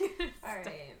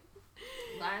right.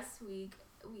 Last week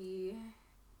we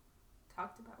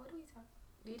talked about, what did we talk about?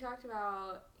 We talked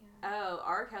about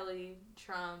R. Kelly,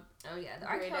 Trump. Oh yeah, the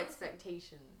Great Kelly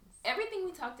Expectations. Everything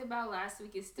we talked about last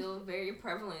week is still very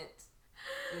prevalent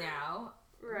now.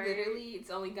 Right. Literally, it's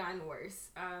only gotten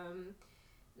worse.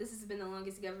 This has been the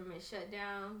longest government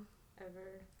shutdown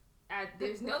ever.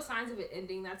 There's no signs of it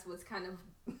ending. That's what's kind of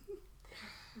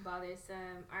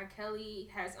bothersome. R. Kelly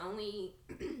has only,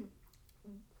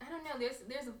 I don't know. There's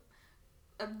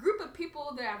a group of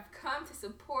people that have come to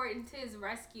support and to his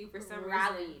rescue for some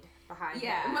rallied reason. Behind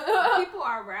him. People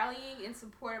are rallying in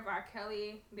support of R.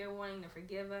 Kelly. They're wanting to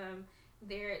forgive him.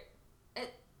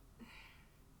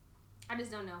 I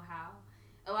just don't know how.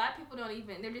 A lot of people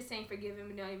they're just saying forgive him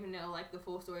and don't even know like the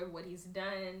full story of what he's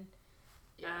done.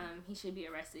 Yeah. He should be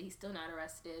arrested. He's still not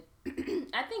arrested.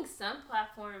 I think some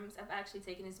platforms have actually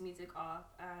taken his music off.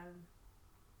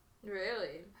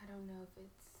 Really? I don't know if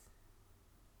it's...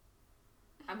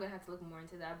 I'm going to have to look more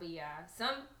into that. But yeah,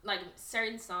 some, like,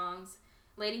 certain songs,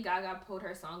 Lady Gaga pulled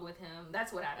her song with him.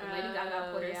 That's what happened. Lady Gaga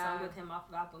pulled her song with him off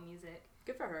of Apple Music.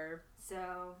 Good for her.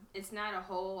 So, it's not a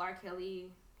whole R.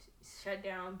 Kelly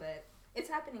shutdown, but it's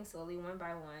happening slowly, one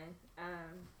by one.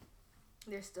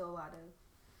 There's still a lot of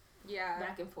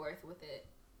back and forth with it.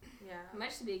 Yeah.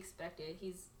 Much to be expected.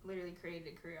 He's literally created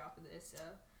a career off of this, so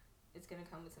it's going to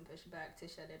come with some pushback to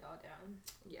shut it all down.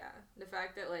 Yeah. The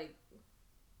fact that, like,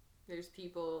 there's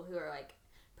people who are, like,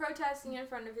 protesting in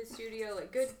front of his studio,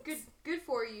 like, good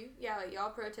for you. Yeah, like, y'all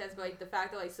protest, but, like, the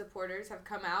fact that, like, supporters have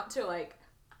come out to, like,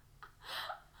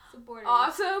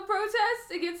 also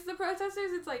protest against the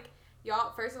protesters, it's like,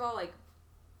 y'all, first of all, like,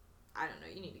 I don't know,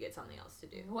 you need to get something else to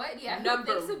do. What? Yeah,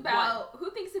 who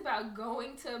thinks about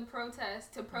going to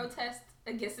protest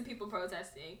against the people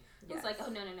protesting? Yes. It's like, oh,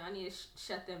 no, I need to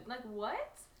shut them. Like,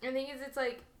 what? And the thing is, it's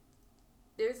like,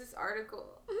 there's this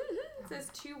article. It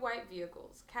says 2 white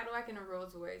vehicles, Cadillac and a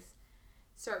Rolls Royce,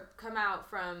 come out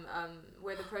from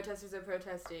where the protesters are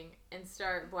protesting and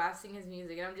start blasting his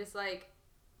music. And I'm just like,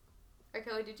 R.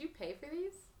 Kelly, did you pay for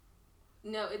these?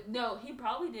 No, he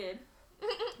probably did.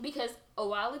 Because a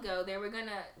while ago, they were going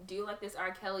to do, like, this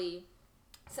R. Kelly.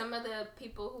 Some of the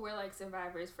people who were, like,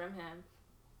 survivors from him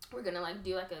were going to, like,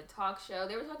 do, like, a talk show.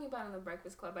 They were talking about it on The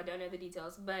Breakfast Club. I don't know the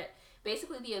details. But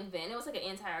basically, the event, it was, like, an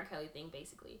anti-R. Kelly thing,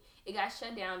 basically. It got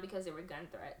shut down because there were gun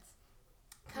threats.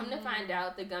 Come to find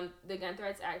out, the gun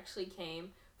threats actually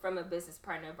came from a business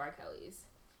partner of R. Kelly's.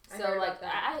 So, like,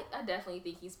 I definitely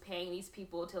think he's paying these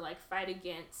people to, like, fight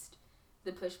against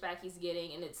the pushback he's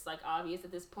getting, and it's, like, obvious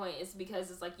at this point. It's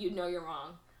because it's, like, you know you're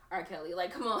wrong, R. Kelly.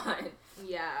 Like, come on.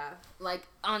 Yeah. Like,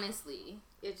 honestly.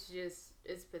 It's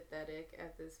pathetic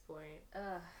at this point.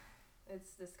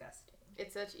 It's disgusting.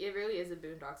 It really is a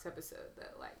Boondocks episode,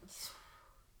 though. Like,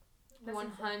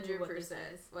 100%.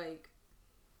 Like,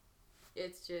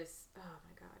 it's just, oh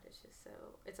my god, it's just so,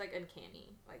 it's, like,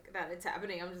 uncanny. Like, that it's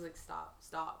happening. I'm just like, stop.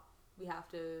 We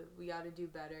gotta do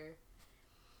better.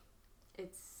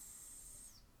 It's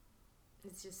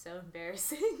just so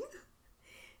embarrassing.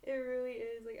 It really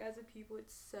is. Like, as a people,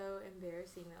 it's so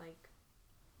embarrassing that, like,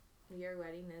 we are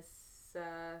letting this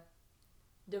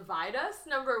divide us,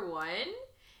 number one.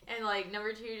 And, like,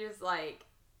 number two, just, like,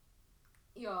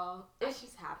 y'all, it's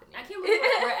just happening. I can't believe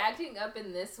we're acting up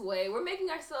in this way. We're making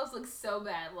ourselves look so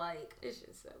bad. Like, it's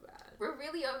just so bad. We're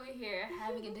really over here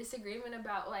having a disagreement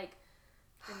about, like,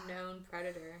 a known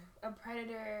predator. A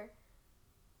predator.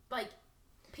 Like,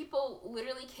 people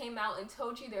literally came out and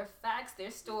told you their facts,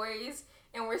 their stories,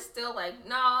 and we're still like,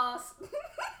 nah.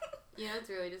 You know, it's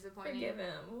really disappointing. Forgive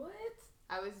him. What?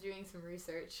 I was doing some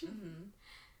research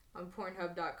on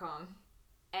Pornhub.com,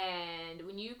 and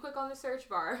when you click on the search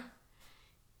bar,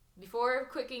 before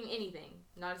clicking anything,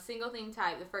 not a single thing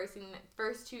typed, the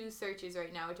first 2 searches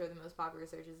right now, which are the most popular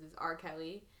searches, is R.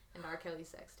 Kelly and R. Kelly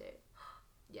sex tape.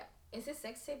 Yeah. Is his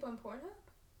sex tape on Pornhub?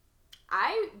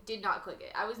 I did not click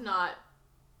it. I was not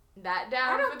that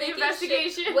down for the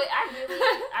investigation. Wait,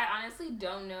 I honestly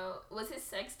don't know. Was his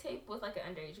sex tape with, like,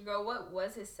 an underage girl? What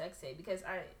was his sex tape? Because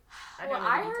I don't know. What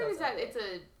I heard is that it's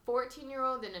a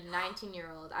 14-year-old and a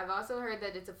 19-year-old. I've also heard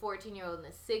that it's a 14-year-old and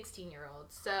a 16-year-old.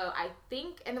 So I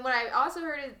think, and what I also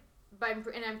heard is,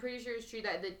 and I'm pretty sure it's true,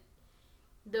 that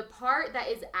the part that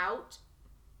is out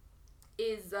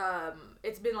is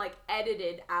it's been, like,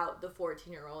 edited out, the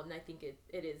 14-year-old, and I think it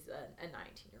is a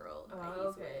 19-year-old.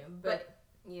 Oh, okay, but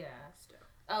yeah. Still.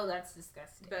 Oh, that's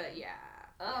disgusting. But yeah.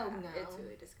 Oh, yeah, no. It's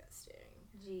really disgusting.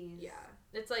 Jeez. Yeah.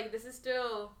 It's like, this is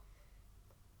still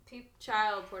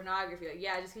child pornography. Like,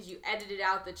 yeah, just because you edited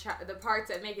out the parts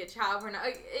that make it child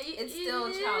pornography. It's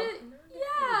still child pornography.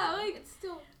 Yeah, like it's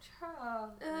still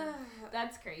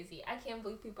that's crazy. I can't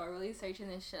believe people are really searching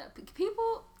this shit.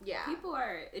 People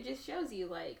are. It just shows you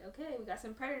like, okay, we got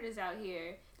some predators out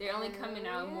here. They're only coming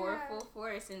out more full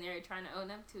force, and they're trying to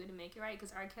own up to it and make it right.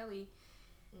 Because R. Kelly.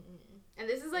 And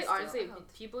this is like honestly,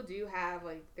 people do have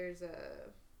like there's a.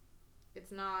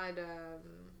 It's not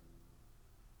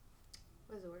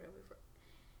what is the word I'm looking for?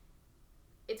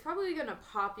 It's probably going to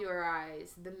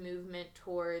popularize the movement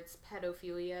towards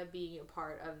pedophilia being a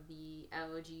part of the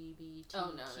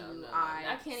LGBTQI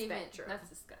I can't spectrum. Even. That's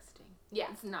disgusting.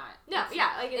 Yeah. It's not. No,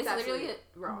 like it's literally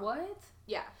wrong. What?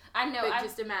 Yeah. I know. But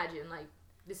just imagine, like,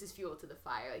 this is fuel to the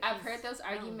fire. Like, I've heard those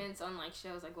arguments on, like,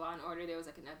 shows like Law and Order. There was,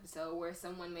 like, an episode where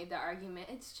someone made the argument.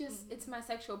 It's just, it's my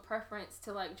sexual preference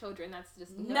to, like, children. That's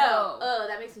just, no. Oh,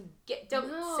 that makes me don't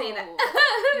say that.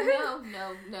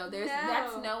 No.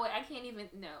 That's no way. I can't even,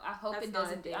 no. I hope it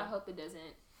doesn't. I hope it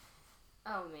doesn't.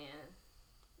 Oh, man.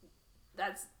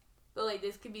 But, like,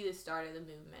 this could be the start of the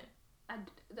movement.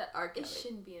 R. Kelly. It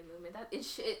shouldn't be a movement.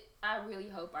 I really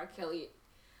hope R. Kelly.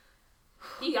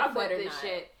 He got better this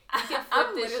shit. He can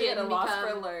flip this shit and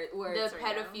become the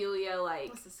pedophilia, like...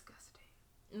 That's disgusting.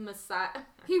 Messiah.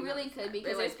 He really could,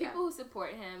 because there's people who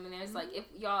support him, and there's, like, if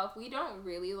we don't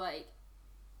really, like...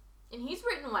 And he's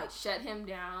written, like... Shut him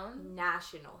down.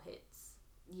 National hits.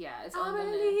 Yeah, it's only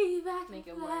gonna make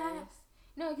it worse.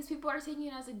 No, because people are taking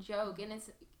it as a joke, and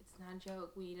it's not a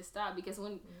joke. We need to stop, because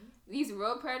when these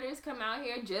real predators come out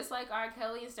here just like R.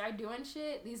 Kelly and start doing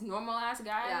shit, these normal ass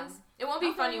guys, it won't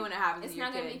be funny when it happens to your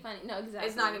kid. It's not gonna be funny. No, exactly.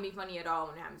 It's not gonna be funny at all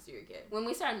when it happens to your kid. When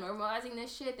we start normalizing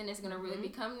this shit, then it's gonna really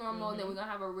become normal. Then we're gonna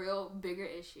have a real bigger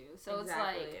issue. So it's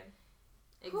like,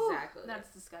 exactly, that's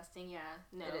disgusting. Yeah,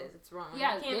 no, it is. It's wrong.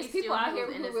 Yeah, there's people out here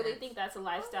who really think that's a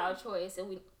lifestyle choice, and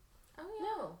we.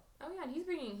 Oh yeah, and he's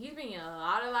bringing a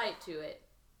lot of light to it,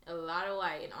 a lot of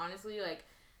light, and honestly, like.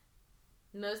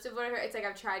 Most of what I heard, it's like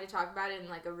I've tried to talk about it in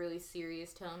like a really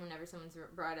serious tone whenever someone's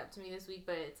brought it up to me this week,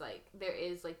 but it's like there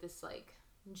is like this like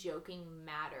joking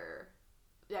matter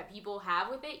that people have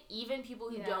with it, even people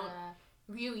who don't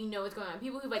really know what's going on.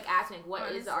 People who like ask me like,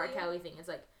 what is the R. Kelly thing? It's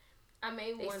like I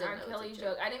made one R. Kelly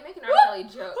joke. I didn't make an R. Kelly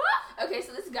joke. Okay,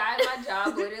 so this guy at my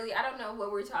job, literally, I don't know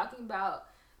what we're talking about,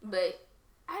 but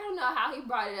I don't know how he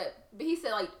brought it up, but he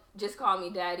said like, just call me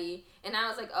daddy, and I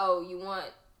was like, oh, you want...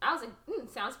 I was like,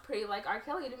 sounds pretty like R.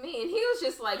 Kelly to me. And he was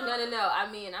just like, no.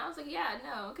 I was like, yeah,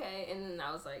 no, okay. And then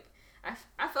I was like,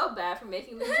 I felt bad for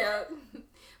making the joke.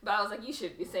 But I was like, you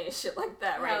shouldn't be saying shit like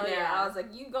that right now. Yeah. I was like,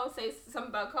 you gonna say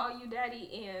something about call you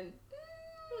daddy and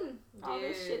all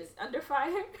this shit's under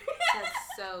fire. That's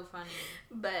so funny.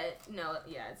 But no,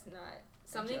 yeah, it's not.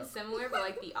 Something similar, but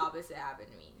like the opposite happened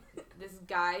to me. This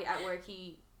guy at work,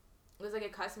 he was like a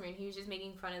customer, and he was just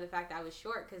making fun of the fact that I was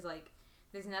short, because like,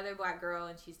 there's another black girl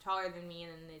and she's taller than me,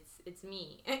 and then it's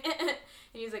me. And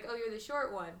he was like, oh, you're the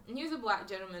short one. And he was a black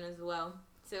gentleman as well,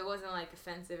 so it wasn't like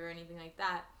offensive or anything like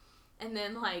that. And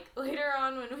then like later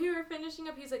on when we were finishing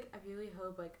up, he's like, I really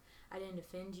hope like I didn't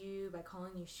offend you by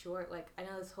calling you short. Like, I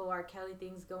know this whole R. Kelly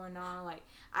thing's going on. Like,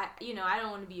 I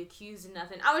don't want to be accused of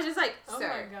nothing. I was just like,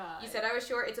 sir, you said I was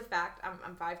short. It's a fact.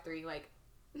 I'm 5'3". Like,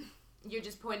 you're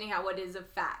just pointing out what is a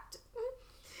fact.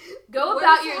 Go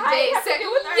about your day. Yes, I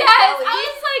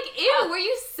was like, ew, were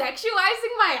you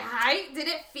sexualizing my height? Did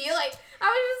it feel like, I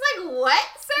was just like, what,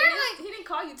 sir? He didn't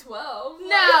call you 12.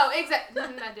 No, exactly.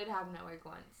 That did happen at work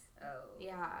once. Oh.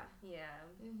 Yeah. Yeah.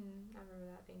 I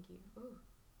remember that. Thank you. Ooh.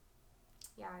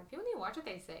 Yeah, people need to watch what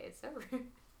they say. It's so rude.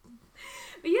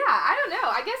 But yeah, I don't know.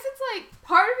 I guess it's like,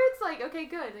 part of it's like, okay,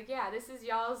 good. Like, yeah, this is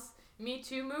y'all's Me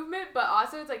Too movement, but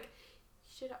also it's like,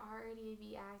 you should already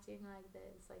be acting like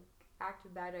this. Like,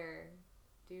 act better,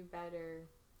 do better.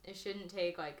 It shouldn't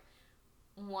take like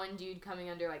one dude coming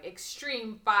under like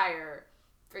extreme fire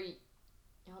for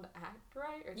y'all to act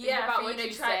right or think about what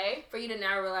you say. For you to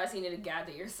now realize you need to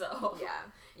gather yourself.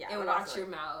 Yeah. And watch your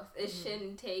mouth. It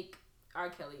shouldn't take R.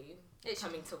 Kelly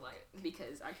coming to light,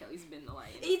 because R. Kelly's been the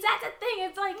light. That's the thing.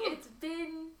 It's like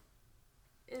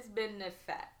it's been an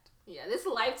effect. Yeah, this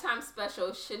Lifetime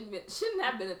special shouldn't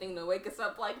have been a thing to wake us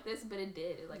up like this, but it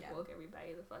did. It woke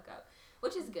everybody the fuck up,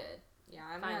 which is good. Yeah,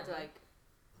 I'm gonna have to like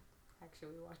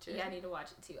actually watch it. Yeah, I need to watch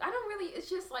it too. I don't really. It's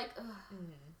just like,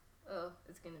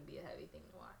 it's gonna be a heavy thing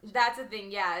to watch. That's the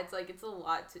thing. Yeah, it's like it's a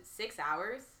lot. 6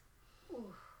 hours.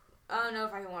 Ooh. I don't know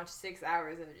if I can watch 6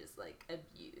 hours of just like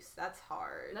abuse. That's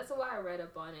hard. That's why I read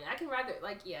up on it. I can rather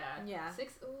Yeah.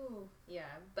 6. Ooh. Yeah,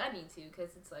 but I need to,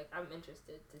 because it's like I'm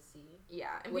interested to see.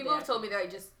 Yeah, and people have told me that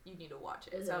you need to watch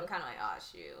it. Mm-hmm. So I'm kind of like, oh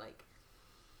shoot, like.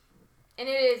 And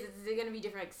it's gonna be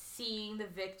different. Like seeing the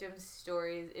victims'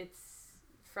 stories, it's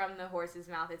from the horse's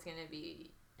mouth. It's gonna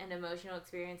be an emotional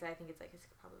experience, I think it's like it's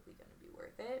probably gonna be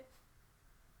worth it.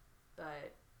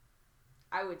 But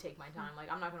I would take my time.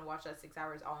 Like, I'm not gonna watch that 6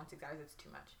 hours all in 6 hours. It's too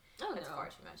much. Oh, That's no. far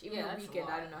too much. Even Yeah, the that's a Weeknd,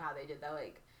 I lot. don't know how they did that.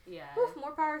 Like, Yeah. oof,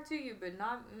 more power to you, but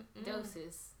not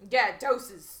Doses. Yeah,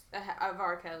 doses of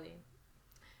R. Kelly.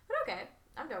 But okay,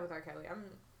 I'm done with R. Kelly.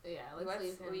 Yeah,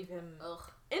 Let's leave him. Ugh.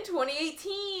 In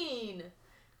 2018,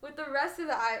 with the rest of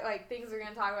the things we're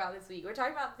gonna talk about this week. We're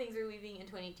talking about things we're leaving in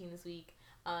 2018 this week.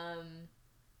 I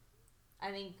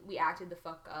think we acted the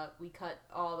fuck up. We cut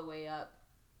all the way up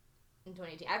in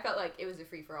 2018. I felt like it was a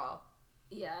free for all.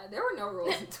 Yeah, there were no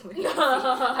rules in 2018.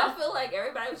 I feel like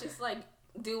everybody was just like,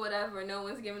 do whatever, no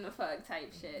one's giving a fuck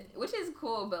type shit, which is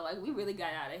cool, but like, we really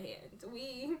got out of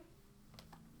hand.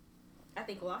 I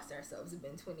think, lost ourselves a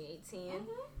bit in 2018, and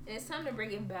it's time to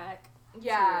bring it back to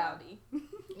reality.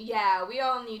 Yeah, we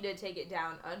all need to take it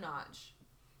down a notch.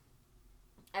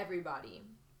 Everybody.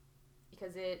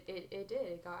 Because it did.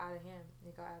 It got out of hand.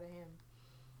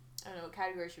 I don't know, what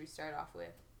category should we start off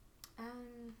with?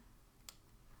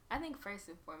 I think first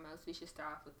and foremost, we should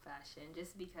start off with fashion,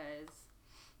 just because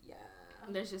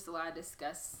there's just a lot to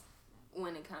discuss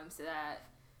when it comes to that.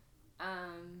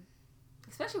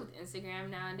 Especially with Instagram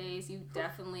nowadays, you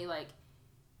definitely, like,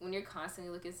 when you're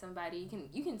constantly looking at somebody,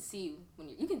 you can see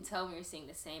you can tell when you're seeing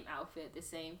the same outfit, the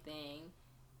same thing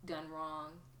done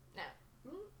wrong. No.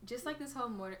 Just like this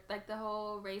whole the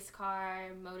whole race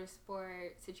car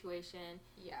motorsport situation.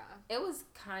 Yeah. It was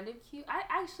kind of cute. I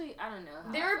don't know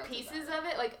how there I are felt pieces about of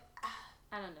it, like,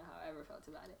 I don't know how I ever felt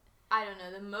about it. I don't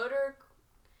know,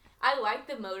 I like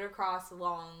the motocross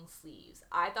long sleeves.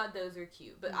 I thought those were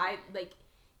cute, but I like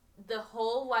the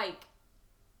whole like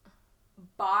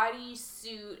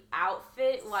bodysuit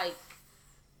outfit, like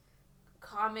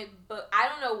comic book. I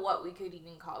don't know what we could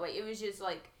even call it. Like, it was just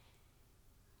like,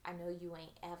 I know you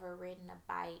ain't ever ridden a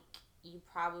bike. You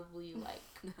probably like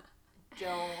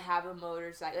don't have a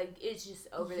motorcycle. Like, it's just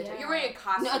over the top. You're wearing a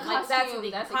costume. No, like, that's the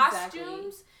thing. that's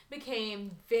Costumes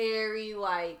became very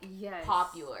like Yes.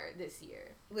 popular this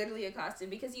year. Literally a costume,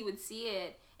 because you would see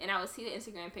it, and I would see the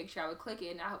Instagram picture, I would click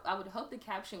it, and I would hope the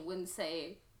caption wouldn't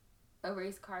say a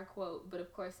race car quote, but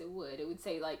of course it would. It would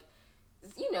say, like,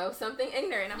 you know, something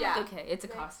ignorant. I'm like, okay, it's a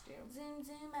costume. Zoom,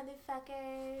 zoom,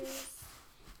 motherfuckers.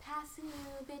 Passing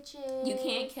you, bitches. You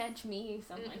can't catch me,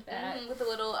 something like that. With a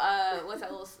little, what's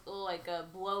that little like, a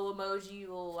blow emoji,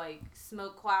 little, like,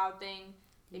 smoke cloud thing.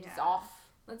 It's just off.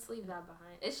 Let's leave that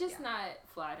behind. It's just not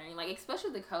flattering. Like,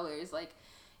 especially the colors. Like,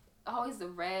 always the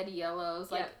red,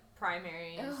 yellows. Like,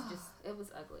 primary. It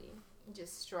was ugly.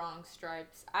 Just strong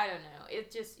stripes. I don't know.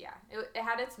 It just, it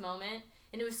had its moment,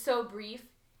 and it was so brief,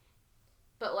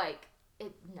 but, like,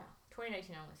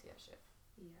 2019, I don't want to see that shit.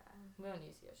 Yeah. We don't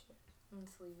need to see that shit.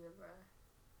 Let's leave it, bro.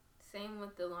 Same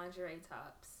with the lingerie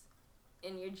tops.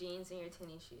 And your jeans and your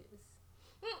tennis shoes.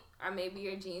 Or maybe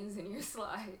your jeans and your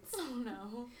slides. Oh,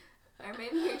 no. Or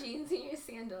maybe your jeans and your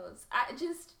sandals. I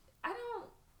don't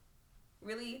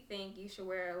really think you should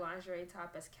wear a lingerie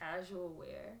top as casual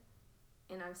wear.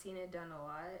 And I've seen it done a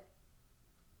lot.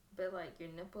 But, like, your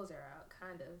nipples are out,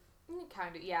 kind of.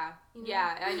 Kind of, yeah. You know?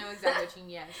 Yeah, I know exactly what you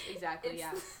mean. Yes, exactly,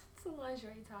 It's a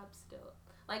lingerie top still.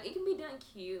 Like, it can be done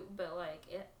cute, but, like,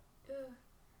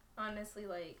 honestly,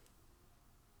 like,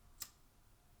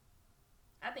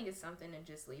 I think it's something to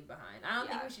just leave behind. I don't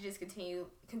think we should just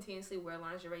continuously wear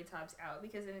lingerie tops out,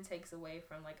 because then it takes away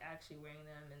from, like, actually wearing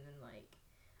them, and then, like,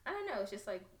 I don't know, it's just,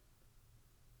 like,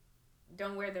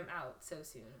 don't wear them out so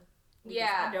soon.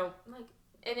 Yeah. I don't, like...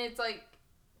 And it's, like,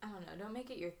 I don't know, don't make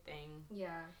it your thing.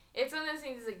 Yeah. It's one of those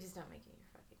things, it's like, just don't make it your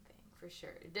fucking thing, for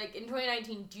sure. Like, in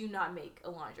 2019, do not make a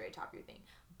lingerie top your thing.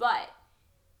 But...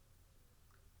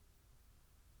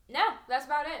 no, that's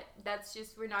about it. That's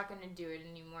just, we're not going to do it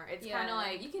anymore. It's kind of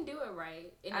like... you can do it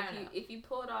right. And if you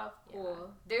pull it off, cool. Yeah.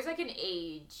 There's, like, an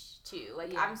age, too.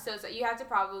 Like, Yeah. I'm so sorry. You have to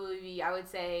probably be, I would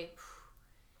say...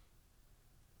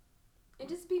 and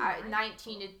just be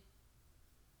 19 to...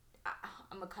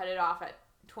 I'm going to cut it off at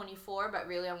 24, but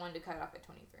really I wanted to cut it off at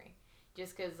 23.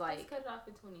 Just because, like... let's cut it off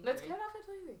at 23. Let's cut it off at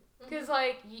 23. Because,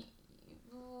 like...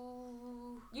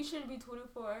 you shouldn't be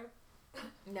 24.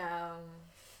 No,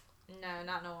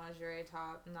 not no lingerie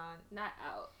top. Not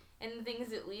out. And the thing is,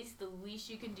 the least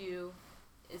you can do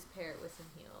is pair it with some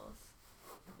heels.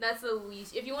 That's the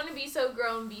least. If you want to be so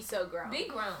grown, be so grown. Be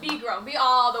grown. Be grown. Be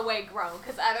all the way grown.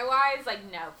 Because otherwise, like,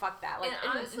 no, fuck that. Like,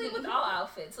 and honestly, with all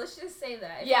outfits, let's just say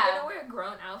that. If you're gonna wear a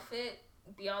grown outfit,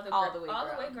 be all the way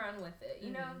grown with it.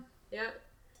 You know. Yep.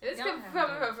 It's coming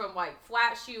from like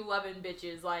flat shoe loving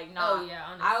bitches. Like, nah. Oh yeah.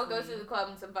 Honestly. I will go to the club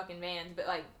in some fucking Vans, but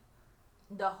like,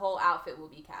 the whole outfit will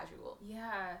be casual.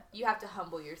 Yeah. You have to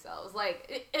humble yourselves.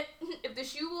 Like, if the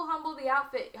shoe will humble the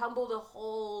outfit, humble the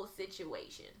whole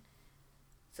situation.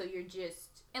 So you're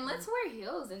just... And let's wear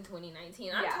heels in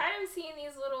 2019. I'm tired of seeing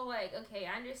these little, like, okay,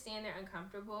 I understand they're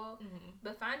uncomfortable,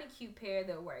 but find a cute pair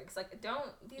that works. Like,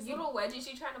 don't... These little wedges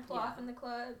you're trying to pull off in the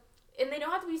club. And they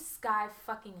don't have to be sky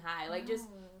fucking high. Like, just...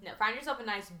 No, find yourself a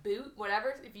nice boot,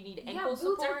 whatever, if you need ankle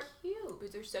support. Boots are cute.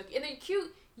 Boots are so cute. And they're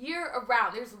cute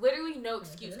year-around. There's literally no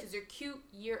excuse, because they're cute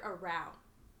year-around.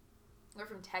 We're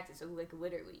from Texas, so, like,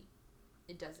 literally,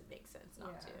 it doesn't make sense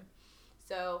not to.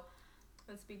 So...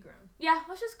 Let's be grown. Yeah,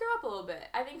 let's just grow up a little bit.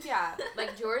 I think,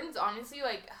 like, Jordans, honestly,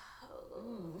 like,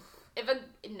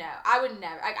 no, I would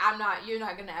never, like, you're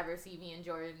not gonna ever see me in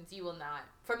Jordans. You will not.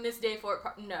 From this day forward,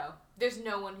 no. There's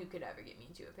no one who could ever get me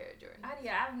into a pair of Jordans.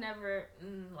 I've never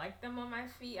liked them on my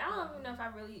feet. I don't even know if I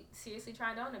really seriously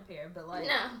tried on a pair, but, like,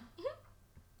 no.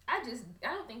 I just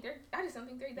don't think they're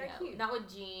that cute. Not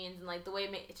with jeans and, like, the way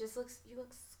it just looks, you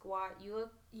look squat, you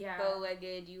look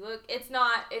bow-legged, it's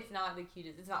not the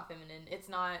cutest, it's not feminine,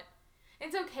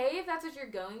 it's okay if that's what you're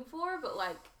going for, but,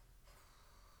 like,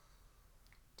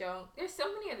 don't. There's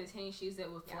so many other tennis shoes that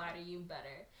will flatter you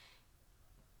better.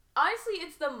 Honestly,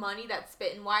 it's the money that's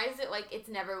spitting. Why is it, like, it's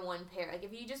never one pair? Like,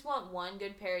 if you just want one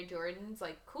good pair of Jordans,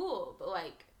 like, cool, but,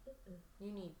 like,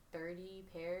 you need 30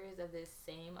 pairs of this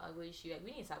same ugly shoe. Like,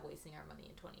 we need to stop wasting our money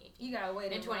in 2018. You gotta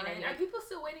wait in 2019. Are people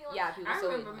still waiting on? Yeah, people still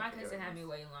waiting. I remember my cousin had me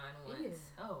wait in line once. Ew.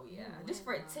 Oh yeah, just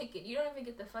for a ticket. You don't even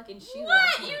get the fucking shoe.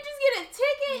 What? You just get a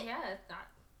ticket? Yeah, it's not.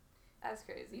 That's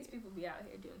crazy. These people be out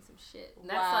here doing some shit.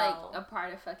 That's like a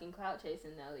part of fucking clout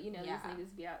chasing, though. You know, these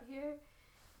niggas be out here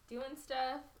doing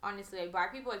stuff. Honestly, like,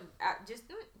 black people, like, just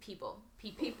people.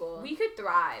 We could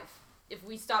thrive if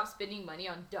we stop spending money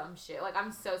on dumb shit. Like,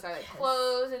 I'm so sorry. Like,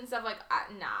 clothes and stuff, like,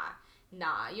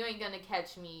 nah. You ain't gonna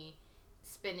catch me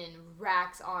spending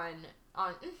racks on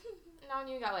now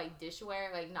you got, like,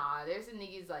 dishware. Like, nah. There's some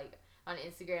niggas, like, on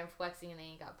Instagram flexing and they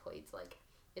ain't got plates. Like,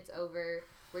 it's over.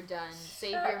 We're done.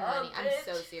 Save your money. I'm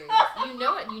so serious. You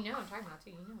know what? You know what I'm talking about,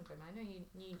 too. You know what I'm talking about. I know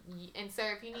you and,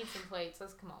 sir, if you need some plates,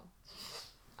 let's come on.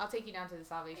 I'll take you down to the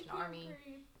Salvation Army.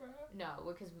 No,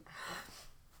 because...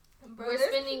 We're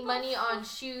spending money on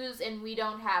shoes and we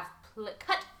don't have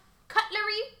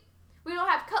cutlery. We don't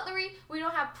have cutlery. We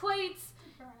don't have plates.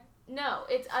 No,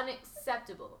 it's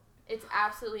unacceptable. It's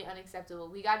absolutely unacceptable.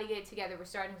 We got to get it together. We're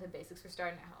starting with the basics. We're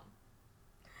starting at home.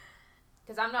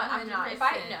 Because I'm not.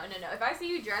 If I see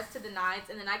you dressed to the nines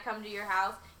and then I come to your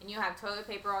house and you have toilet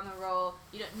paper on the roll,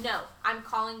 you don't. No, I'm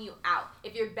calling you out.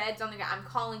 If your bed's on the ground, I'm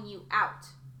calling you out.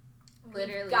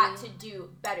 Literally, we've got to do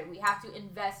better. We have to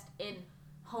invest in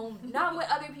home, not what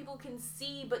other people can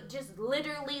see, but just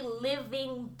literally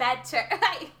living better.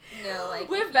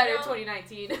 Live better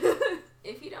 2019.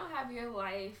 If you don't have your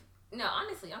life, no,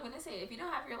 honestly, I'm gonna say it. If you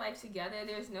don't have your life together,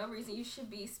 there's no reason you should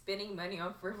be spending money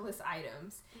on frivolous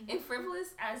items. And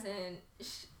frivolous as in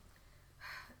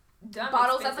dumb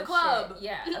bottles at the club. Shit.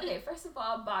 Yeah. Okay. First of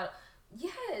all,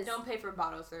 Yes. Don't pay for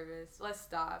bottle service. Let's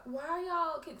stop. Why are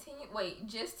y'all continue? Wait,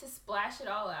 just to splash it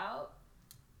all out?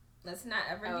 Let's not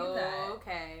ever do that.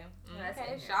 Okay.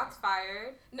 Okay. Shots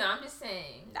fired. No, I'm just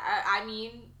saying. I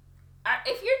mean,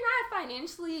 if you're not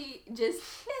financially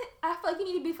I feel like you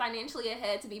need to be financially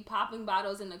ahead to be popping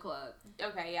bottles in the club.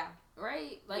 Okay, yeah.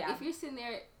 Right? Like, if you're sitting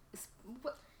there...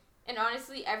 And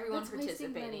honestly, everyone's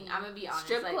participating. I'm going to be honest.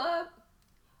 Strip club?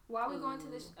 Why are we going to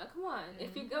this... come on. Mm-hmm.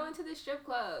 If you're going to the strip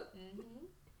club...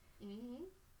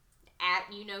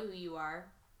 You know who you are.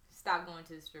 Stop going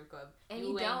to the strip club. And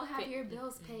you don't have your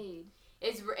bills paid.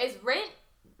 Is rent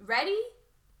ready?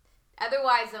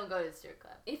 Otherwise, don't go to the strip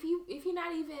club. If you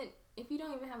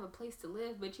don't even have a place to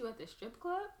live, but you at the strip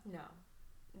club? No.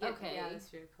 Okay. Yeah, the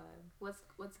strip club.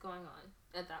 What's going on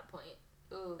at that point?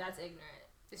 Ooh. That's ignorant.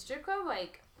 The strip club,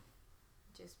 like,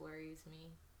 just worries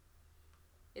me.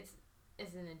 It's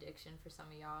an addiction for some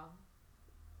of y'all.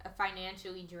 A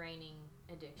financially draining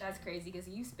addiction. That's crazy because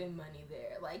you spend money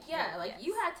there. Like,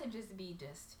 you had to just be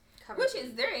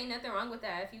there ain't nothing wrong with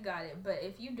that if you got it. But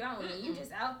if you don't, and you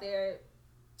just out there.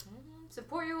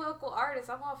 Support your local artists.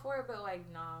 I'm all for it, but like,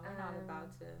 nah, we're not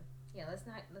about to. Yeah, let's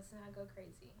not go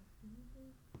crazy.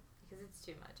 Because it's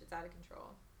too much. It's out of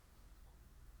control.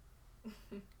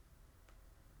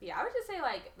 Yeah, I would just say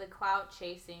like the clout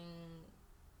chasing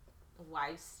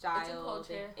lifestyle. It's a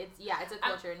culture. It's a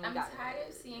culture, and I'm tired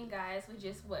of seeing guys with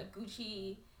just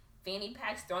Gucci fanny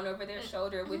packs thrown over their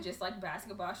shoulder with just like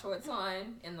basketball shorts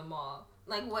on in the mall.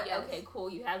 Like what? Yes. Okay, cool.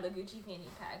 You have the Gucci fanny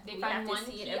pack. They find one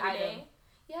key item.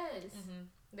 Yes. Mm-hmm.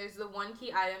 There's the one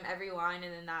key item every line,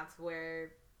 and then that's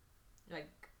where like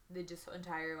the just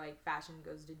entire like fashion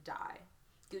goes to die.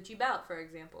 Gucci belt, for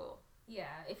example. Yeah,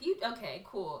 okay,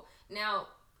 cool. Now,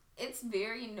 it's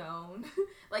very known,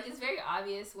 like, it's very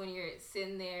obvious when you're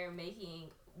sitting there making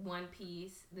one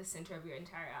piece the center of your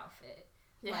entire outfit.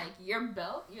 Yeah. Like, your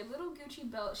belt, your little Gucci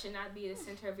belt should not be the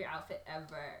center of your outfit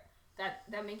ever.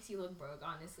 That makes you look broke,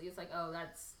 honestly. It's like, oh,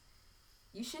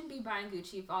 you shouldn't be buying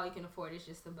Gucci if all you can afford is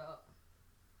just the belt.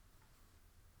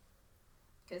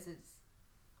 Because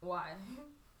why?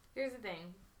 Here's the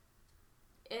thing.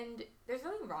 And there's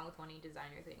nothing wrong with wanting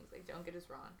designer things. Like, don't get us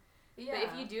wrong. Yeah. But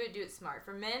if you do it smart.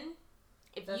 For men,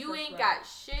 if you ain't got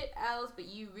shit else, but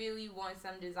you really want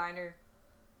some designer,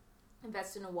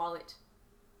 invest in a wallet.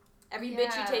 Every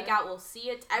bitch you take out will see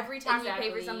it. Every time you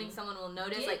pay for something, someone will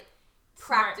notice. Like,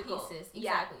 practical. Smart pieces.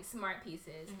 Exactly. Smart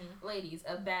pieces. Mm-hmm. Ladies,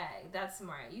 a bag. That's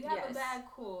smart. You have a bag,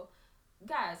 cool.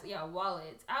 Guys,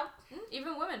 wallets.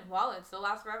 Even women, wallets. They'll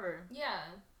last forever. Yeah.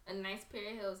 A nice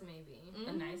pair of heels, maybe. Mm-hmm.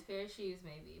 A nice pair of shoes,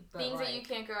 maybe. But things that you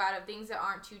can't grow out of. Things that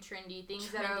aren't too trendy.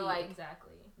 Things that are like...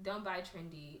 Exactly. Don't buy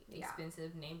trendy,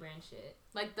 expensive, name brand shit.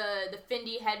 Like the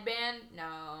Fendi headband?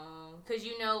 No. Because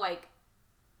like...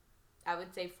 I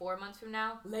would say 4 months from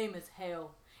now, lame as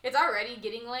hell. It's already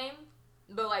getting lame,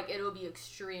 but like it'll be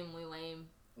extremely lame.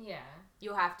 Yeah.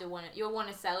 You'll want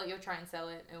to sell it. You'll try and sell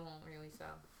it. It won't really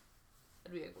sell.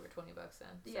 It'll be like worth $20 then. So.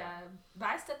 Yeah.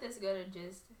 Buy stuff that's gonna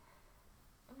just.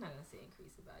 I'm not gonna say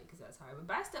increase the value because that's hard, but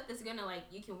buy stuff that's gonna like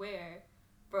you can wear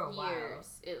for a while.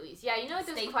 Years at least. Yeah, like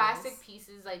those classic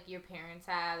pieces like your parents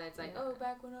had. That's like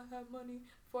back when I had money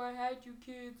before I had you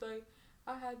kids, like.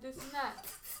 I had this and that.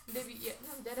 Baby,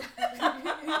 I'm dead. That's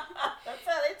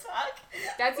how they talk.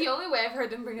 That's the only way I've heard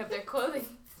them bring up their clothing.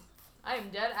 I am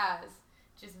dead ass.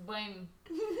 Just blame.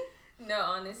 No,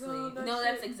 honestly. No,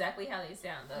 that's exactly how they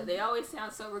sound, though. They always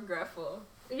sound so regretful.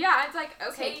 Yeah, it's like,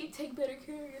 okay. Take better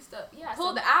care of your stuff. Yeah.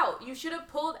 Pulled out. You should have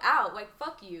pulled out. Like,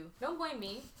 fuck you. Don't blame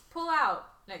me. Pull out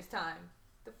next time.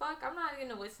 The fuck? I'm not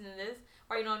gonna listen to this.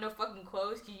 Or you don't have no fucking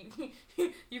clothes because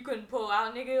you couldn't pull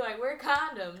out, nigga. Like, wear a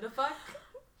condom. The fuck?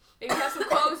 Maybe have some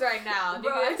clothes right now, nigga.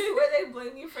 Bro, I swear they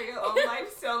blame you for your own life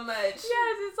so much. Yes,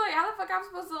 it's like, how the fuck I'm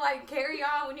supposed to, like, carry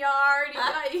on when y'all already,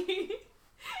 like,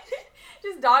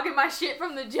 just dogging my shit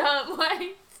from the jump.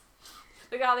 Like,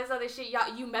 look at all this other shit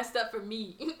you messed up for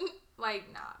me. Like,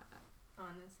 nah.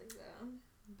 Honestly, though.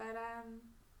 But,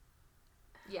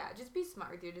 yeah, just be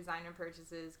smart with your designer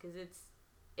purchases because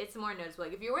it's more noticeable.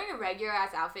 Like, if you're wearing a regular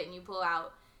ass outfit and you pull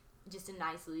out just a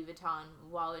nice Louis Vuitton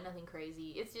wallet, nothing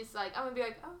crazy, it's just like, I'm gonna be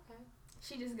like, oh, okay.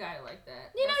 She just got it like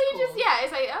that. You know, you cool.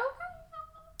 It's like, okay.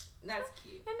 That's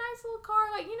cute. A nice little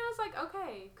car, like, it's like,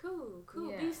 okay,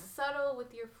 cool. Yeah. Be subtle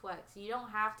with your flex. You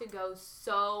don't have to go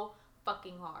so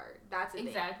fucking hard. That's the thing.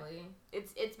 Exactly.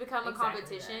 It's become a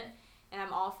competition. That. And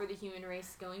I'm all for the human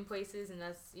race going places and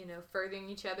us, furthering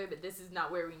each other, but this is not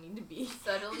where we need to be.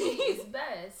 Subtlety is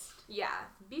best. Yeah,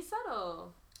 be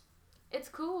subtle. It's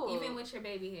cool. Even with your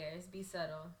baby hairs, be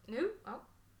subtle. No? Oh.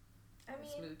 I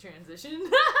mean... Smooth transition.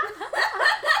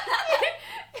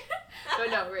 But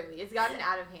no, really. It's gotten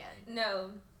out of hand.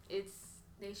 No.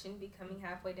 They shouldn't be coming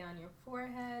halfway down your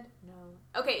forehead.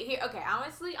 No. Okay,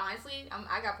 honestly, I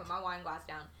gotta put my wine glass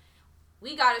down.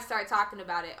 We gotta start talking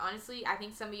about it. Honestly, I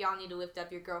think some of y'all need to lift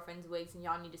up your girlfriend's wigs and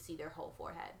y'all need to see their whole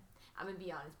forehead. I'm gonna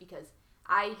be honest because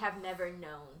I have never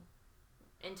known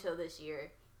until this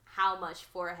year how much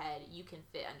forehead you can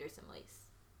fit under some lace.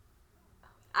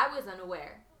 I was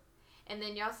unaware. And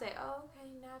then y'all say, oh,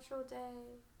 okay, natural day.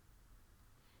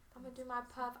 I'm gonna do my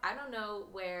puff. I don't know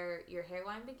where your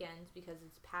hairline begins because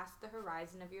it's past the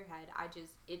horizon of your head.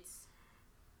 It's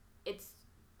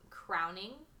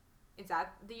crowning. Is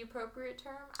that the appropriate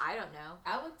term? I don't know.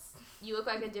 You look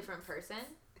like a different person.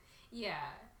 Yeah.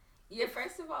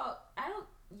 First of all,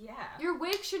 yeah. Your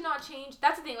wig should not change.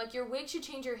 That's the thing. Like, your wig should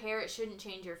change your hair. It shouldn't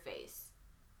change your face.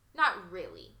 Not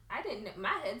really. I didn't.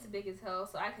 My head's big as hell,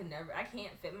 so I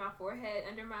can't fit my forehead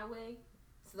under my wig.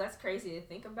 So that's crazy to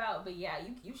think about. But yeah,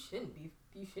 you shouldn't be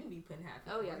putting half.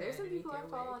 Oh yeah, there's some people I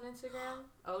follow on Instagram.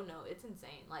 Oh no, it's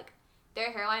insane. Like,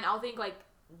 their hairline, I'll think like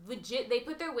legit. They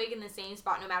put their wig in the same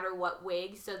spot no matter what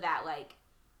wig, so that like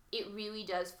it really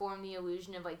does form the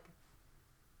illusion of like.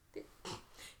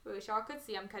 I wish y'all could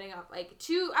see I'm cutting off like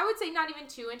 2. I would say not even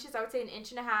 2 inches. I would say 1.5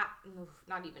 inches.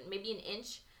 Not even. Maybe 1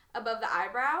 inch above the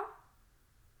eyebrow.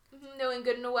 Knowing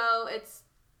good and well, it's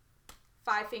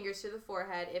 5 fingers to the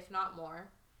forehead, if not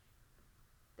more,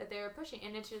 that they were pushing,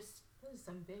 and it's just.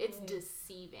 It's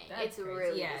deceiving. It's crazy.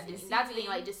 Really deceiving. That's the thing.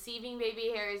 Like, deceiving baby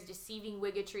hair is deceiving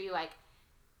wiggetry. Like,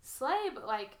 slay, but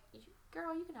like,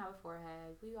 girl, you can have a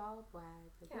forehead. We all black.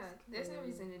 Like, yeah, there's no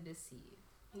reason to deceive.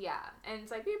 Yeah, and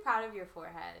it's like, be proud of your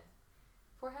forehead.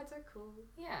 Foreheads are cool.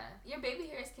 Yeah, your baby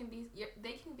hairs can be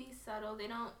subtle. They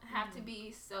don't have to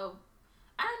be so.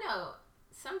 I don't know.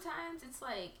 Sometimes it's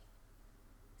like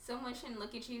someone shouldn't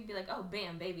look at you and be like, "Oh,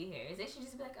 bam, baby hairs." They should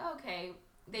just be like, oh, "Okay,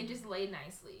 they just lay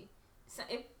nicely." So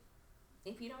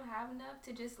if you don't have enough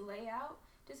to just lay out,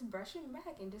 just brush them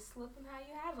back and just slip them how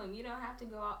you have them. You don't have to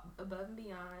go above and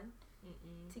beyond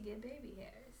to get baby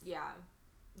hairs. Yeah,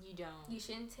 you don't. You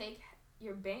shouldn't take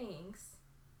your bangs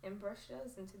and brush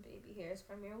those into baby hairs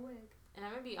from your wig. And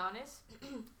I'm gonna be honest,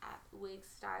 at wig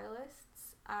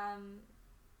stylists,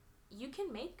 you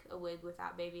can make a wig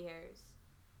without baby hairs.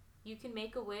 You can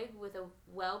make a wig with a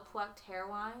well-plucked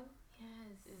hairline.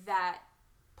 Yes. That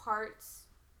parts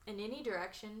in any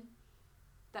direction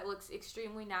that looks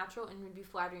extremely natural and would be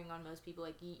flattering on most people.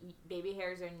 Like, baby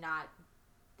hairs are not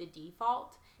the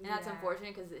default. And that's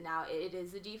unfortunate because now it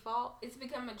is the default. It's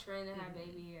become a trend to have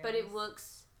baby hairs. But it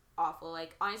looks awful.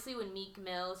 Like, honestly, when Meek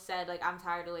Mill said, like, I'm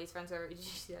tired of lace fronts, did you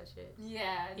see that shit?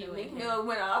 Yeah, Meek Mill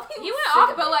went off. He went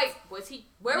off, but, like, was he...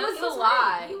 Where was the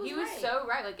lie? Right. He was so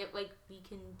right. Like, we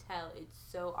can tell. It's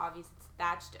so obvious. It's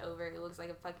thatched over. It looks like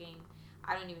a fucking...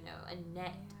 I don't even know, a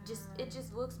net. It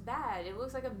just looks bad. It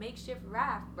looks like a makeshift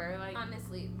raft, bro. Like,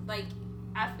 honestly, like,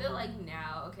 I feel like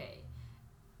now, okay,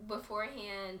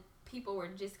 beforehand, people were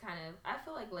just kind of, I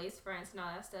feel like lace fronts and all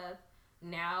that stuff,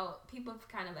 now people have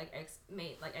kind of like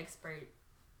made like expert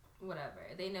whatever.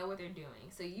 They know what they're doing.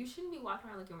 So you shouldn't be walking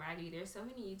around looking raggedy. There's so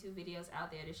many YouTube videos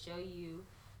out there to show you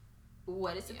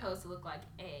what it's supposed to look like,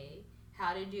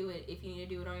 how to do it if you need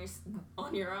to do it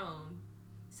on your own.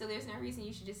 So there's no reason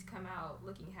you should just come out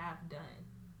looking half done.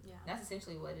 Yeah. That's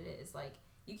essentially what it is. Like,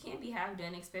 you can't be half done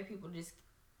and expect people to just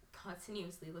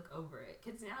continuously look over it.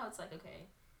 Because now it's like, okay,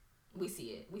 we see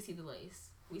it. We see the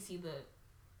lace. We see the...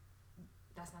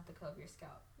 That's not the color of your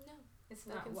scalp. No. It's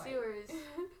not white.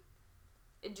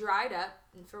 It dried up,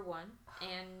 for one,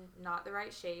 and not the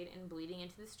right shade, and bleeding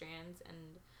into the strands, and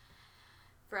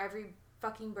for every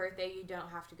fucking birthday you don't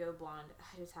have to go blonde.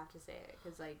 I just have to say it,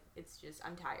 because, like, it's just,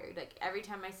 I'm tired. Like, every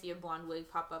time I see a blonde wig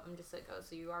pop up, I'm just like, oh,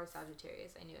 so you are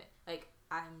Sagittarius. I knew it. Like,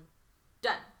 I'm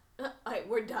done. Like,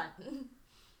 we're done.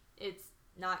 It's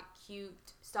not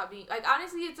cute. Stop being, like,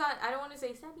 honestly, it's not, I don't want to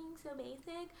say stop being so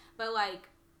basic, but, like,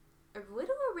 a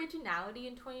little originality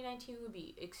in 2019 would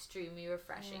be extremely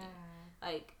refreshing. Yeah.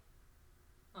 Like,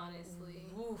 honestly,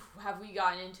 oof, have we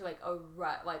gotten into, like, a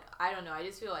rut? Like, I don't know. I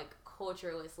just feel, like,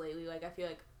 cultureless lately. Like, I feel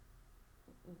like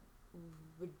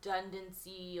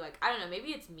redundancy. Like, I don't know. Maybe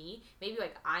it's me. Maybe,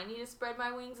 like, I need to spread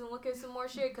my wings and look at some more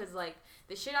shit. Because, like,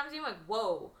 the shit I'm seeing, like,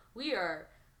 whoa, we are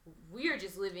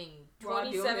just living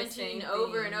 2017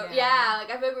 over and over. Yeah,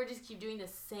 like, I feel like we're just keep doing the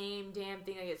same damn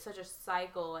thing. Like, it's such a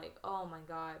cycle. Like, oh my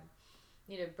god,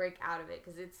 need to break out of it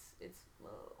because it's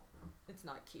whoa, it's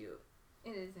not cute.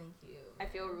 It isn't cute. I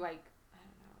feel like, I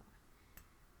don't know,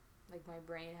 like my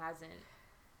brain hasn't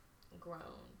grown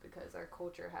because our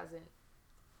culture hasn't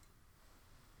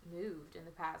moved in the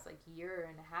past like year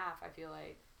and a half. I feel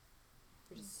like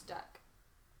we're just stuck.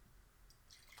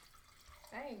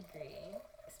 I agree.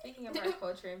 Speaking of our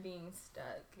culture and being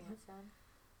stuck,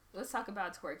 let's talk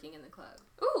about twerking in the club.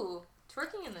 Ooh,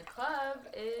 twerking in the club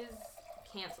is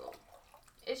canceled.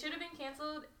 It should have been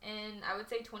canceled, and I would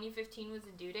say 2015 was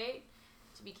the due date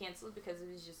to be canceled because it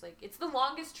was just like, it's the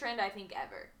longest trend I think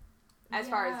ever as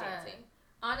far as dancing.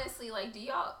 Honestly, like, do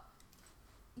y'all,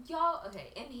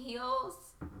 okay, in heels,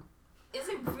 is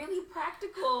it really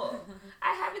practical?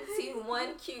 I haven't seen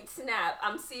one cute snap.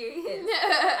 I'm serious.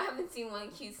 I haven't seen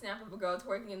one cute snap of a girl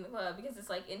twerking in the club because it's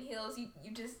like in heels,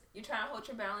 you're trying to hold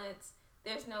your balance.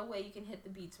 There's no way you can hit the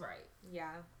beats right. Yeah.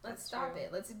 Let's stop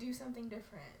it. Let's do something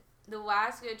different. The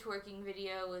last good twerking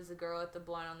video was the girl at the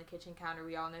blunt on the kitchen counter.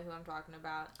 We all know who I'm talking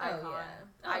about. Icon.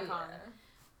 Icon. Yeah.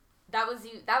 That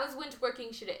was when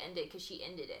twerking should have ended because she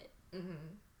ended it.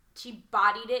 Mm-hmm. She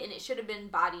bodied it, and it should have been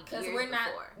bodied years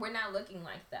before. We're not looking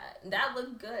like that. That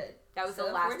looked good. That was the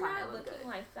last time it looked good. If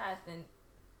we're not looking like that, then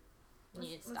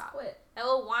let's stop. Quit. That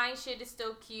little wine shit is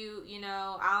still cute, you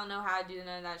know. I don't know how to do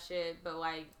none of that shit, but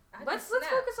like, let's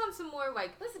focus on some more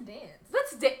like. Let's dance.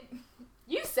 Let's dance.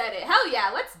 You said it. Hell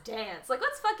yeah, let's dance. Like,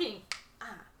 let's fucking.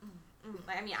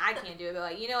 Like, I mean, I can't do it, but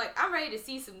like, you know, like I'm ready to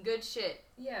see some good shit.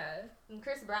 Yeah. Some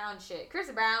Chris Brown shit. Chris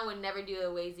Brown would never do a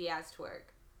lazy ass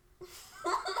twerk.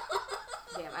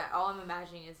 Damn, all I'm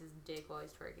imagining is his dick while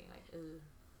he's twerking, like, ooh,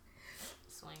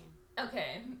 swinging.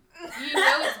 Okay. You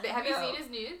know have you seen his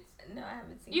nudes? No, I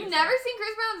haven't seen. You've never seen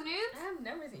Chris Brown's nudes? I have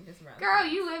never seen Chris Brown's Girl,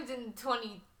 you lived in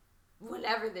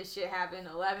whenever this shit happened,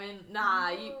 11. Nah,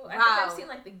 no, you. Wow. I think I've seen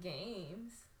like the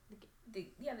games. The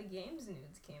games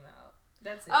nudes came out.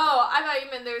 That's it. Oh, I thought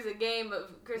you meant there was a game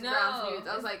of Chris Brown's nudes.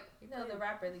 I was like, no, the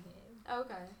rapper, the game.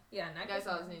 Okay. Yeah, not I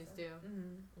saw his nudes too.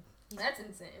 Mm-hmm. That's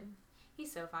insane.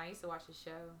 He's so fine. I used to watch his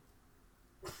show.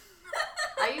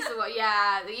 I used to watch,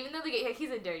 yeah, even though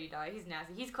he's a dirty dog. He's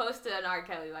nasty. He's close to an R.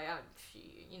 Kelly. Like, I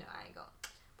ain't gonna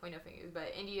point no fingers.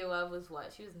 But India Love was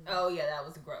what? She was... Oh, yeah, that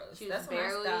was gross. That's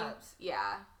barely... when I stopped.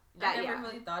 Yeah. I never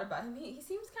really thought about him. He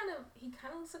seems he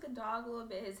kind of looks like a dog a little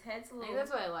bit. His head's a little... I think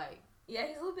that's what I like. Yeah,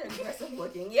 he's a little bit aggressive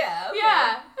looking. Yeah, okay.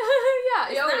 Yeah. Yeah.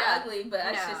 It's not ugly, but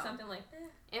it's just something like,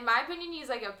 In my opinion, he's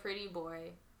like a pretty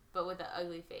boy, but with an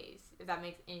ugly face, if that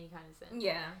makes any kind of sense.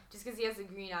 Yeah. Just because he has the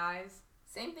green eyes.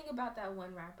 Same thing about that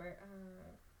one rapper.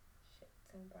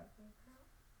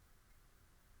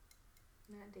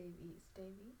 Not Davies.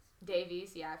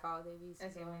 Davies, yeah, I follow Davies.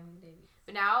 Okay, well, Davies.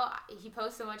 But now he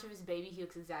posts so much of his baby, he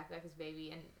looks exactly like his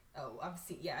baby, and I've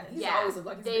seen. Yeah, he's always looked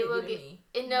like his baby to me.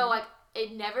 Like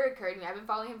it never occurred to me. I've been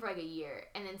following him for like a year,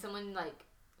 and then someone like,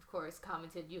 of course,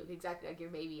 commented, "You look exactly like your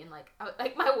baby," and like,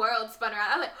 my world spun around.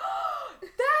 I was like, oh,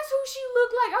 that's who she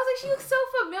looked like. I was like, she looks so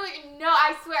familiar. No,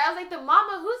 I swear, I was like, the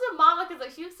mama. Who's the mama? Because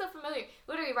like she looks so familiar.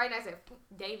 Literally right next to her,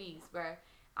 Davies, bro.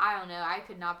 I don't know. I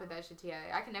could not put that shit together.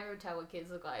 I can never tell what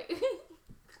kids look like.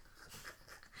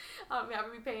 I mean, I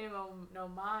would be paying him no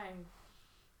mind.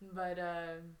 But,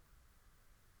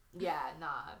 yeah,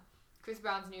 nah. Chris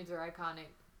Brown's nudes are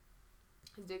iconic.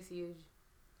 His dick's huge.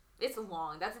 It's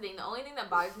long. That's the thing. The only thing that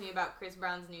bothers me about Chris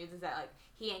Brown's nudes is that, like,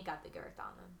 he ain't got the girth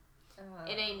on him.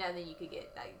 It ain't nothing you could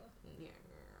get, like,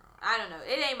 I don't know.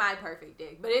 It ain't my perfect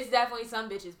dick, but it's definitely some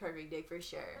bitch's perfect dick for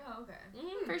sure. Oh, okay.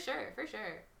 For sure.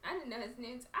 I didn't know his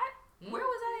nudes. Where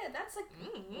was I at? That's like,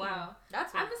 wow.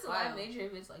 That's I missed a lot of major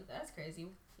events like that. That's crazy.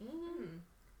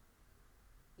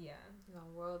 Yeah. He's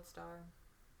a world star.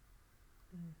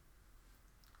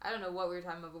 I don't know what we were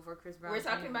talking about before Chris Brown. We're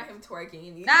talking about him twerking.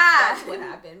 And that's what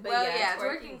happened. But well, yeah,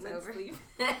 twerking's over. Definitely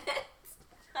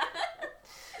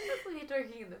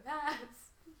twerking in the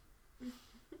past.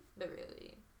 But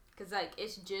really. Because, like,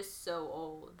 it's just so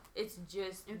old. It's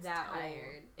that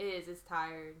tired. Old. It is. It's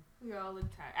tired. We all look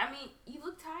tired. I mean, you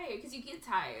look tired because you get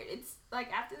tired. It's,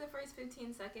 like, after the first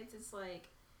 15 seconds, it's like,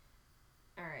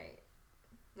 all right,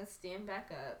 let's stand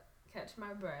back up, catch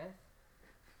my breath.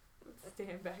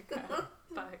 Stand back up.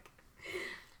 Fuck.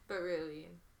 But really.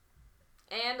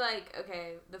 And, like,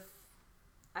 okay,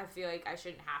 I feel like I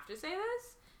shouldn't have to say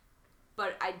this,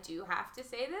 but I do have to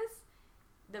say this.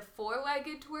 The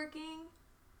four-legged twerking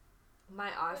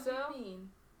might also... What do you mean?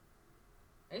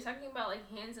 Are you talking about, like,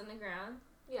 hands on the ground?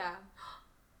 Yeah.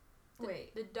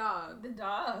 Wait. The dog. The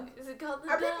dog? Is it called the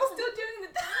dog? Are people still doing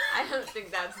the dog? I don't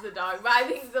think that's the dog, but I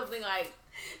think something like...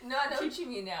 No, I know what you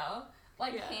mean now.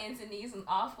 Like, hands and knees and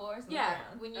all fours on the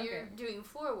ground. When you're doing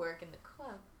floor work in the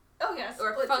club. Oh, yeah,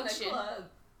 or splits function. in the club.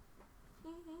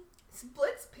 Mm-hmm.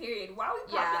 Splits, period. Why are we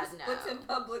popping splits in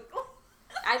public?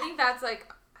 I think that's,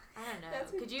 like... I don't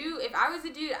know. Could you, if I was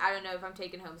a dude, I don't know if I'm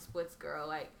taking home splits, girl.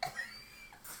 Like,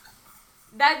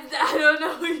 that's, I don't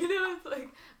know, you know, it's like,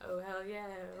 oh, hell yeah.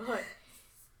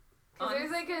 Because there's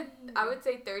like I would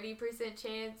say 30%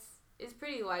 chance, it's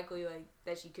pretty likely, like,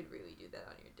 that she could really do that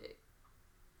on your dick.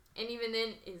 And even then,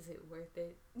 is it worth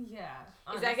it? Yeah.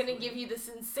 Honestly. Is that going to give you the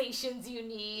sensations you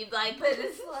need? Like, but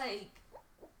it's like,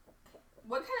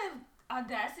 what kind of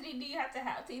audacity do you have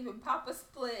to even pop a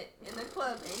split in the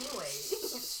club anyway?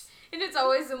 And it's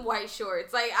always some white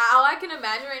shorts. Like, all I can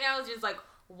imagine right now is just, like,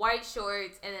 white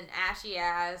shorts and an ashy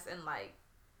ass and, like,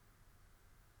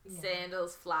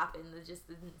 sandals flopping. Just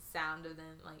the sound of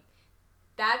them. Like,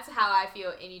 that's how I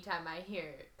feel anytime I hear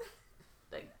it.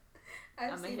 Like,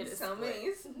 I'm gonna hit so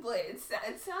many splits.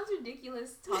 It sounds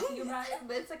ridiculous talking about it,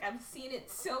 but it's like I've seen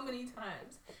it so many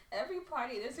times. Every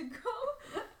party, there's a girl...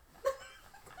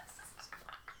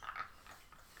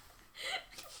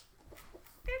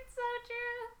 It's so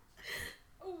true.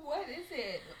 What is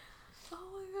it? Oh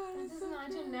my god, this is not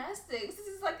gymnastics. This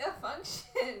is like a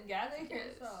function. Gather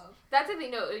yourself. That's the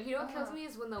thing. No, you know what kills me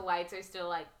is when the lights are still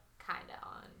like kind of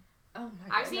on. Oh my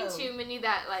god. I've seen too many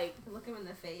that like look him in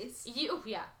the face.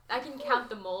 Yeah, I can count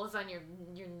the moles on your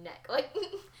neck. Like,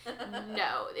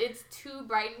 no, it's too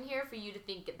bright in here for you to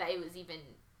think that it was even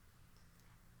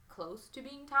close to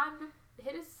being time to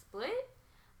hit a split.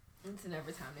 It's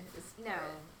never time to hit a split.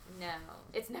 No,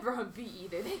 it's never on B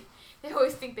either. They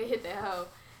always think they hit the hoe.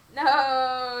 No,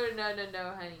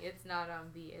 honey, it's not on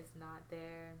B. It's not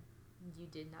there. You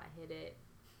did not hit it.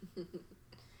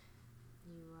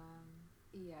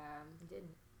 You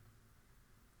didn't.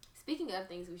 Speaking of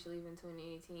things we should leave in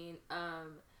 2018,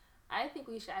 I think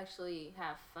we should actually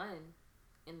have fun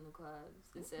in the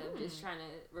clubs instead of just trying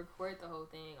to record the whole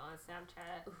thing on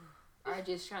Snapchat or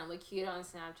just trying to look cute on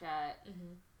Snapchat.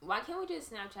 Why can't we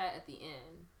just Snapchat at the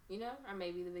end? You know, or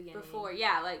maybe the beginning. Before,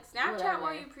 yeah, like Snapchat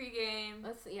while you pregame.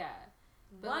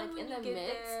 But One, like when in you the get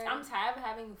midst, there. I'm tired of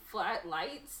having flat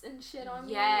lights and shit on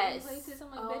me. Yes. In places.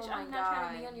 I'm like, Oh bitch, my I'm not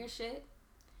trying to be God. on your shit.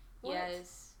 What?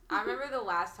 Yes. I remember the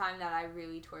last time that I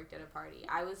really twerked at a party.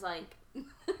 I was like,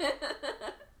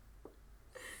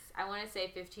 I want to say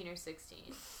 15 or 16.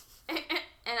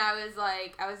 And I was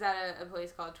at a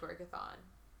place called Twerkathon.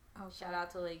 Oh, Shout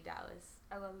out to Lake Dallas.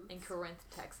 I love In Corinth,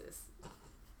 Texas.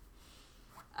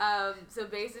 So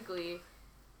basically,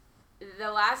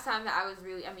 the last time that I was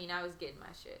really, I was getting my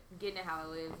shit. Getting it how I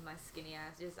lived, my skinny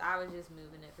ass. I was just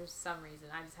moving it for some reason.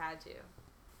 I just had to.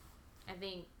 I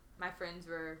think my friends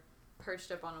were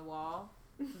perched up on a wall,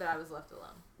 but I was left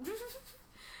alone.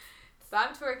 So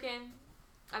I'm twerking.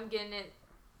 I'm getting it.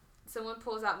 Someone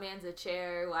pulls out man's a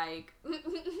chair, like,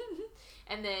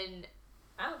 and then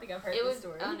I don't think I've heard it this was.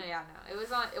 story. Oh no, yeah, no. It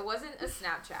was on. It wasn't a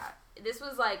Snapchat. This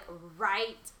was like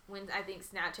right when I think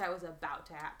Snapchat was about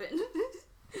to happen.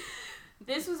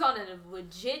 This was on a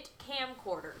legit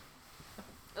camcorder.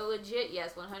 A legit,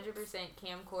 yes, 100%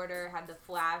 camcorder. Had the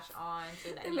flash on so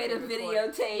that They you made a could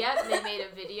record. videotape. Yep, they made a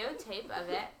videotape of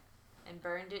it and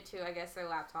burned it to, I guess, their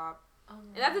laptop. Oh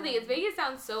And that's the thing. It's making it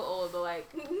sound so old, but like,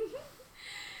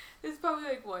 it's probably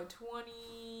like what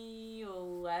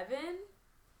 2011.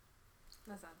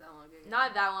 That's not that long ago.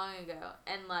 Not that long ago,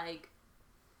 and like,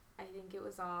 I think it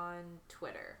was on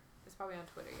Twitter. It's probably on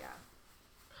Twitter, yeah.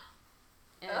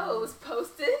 And Oh, it was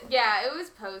posted? yeah, it was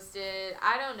posted.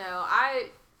 I don't know. I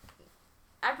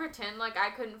pretend like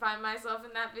I couldn't find myself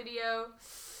in that video.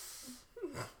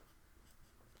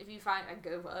 If you find a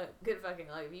good fucking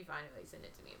luck. If you find it, like send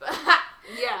it to me. But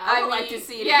Yeah, I would like to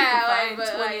see it. Yeah, if you can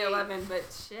find 2011, but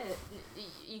shit,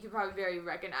 you could probably very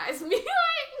recognize me.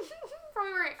 Like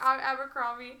probably wearing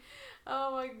Abercrombie.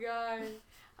 Oh my god.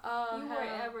 You were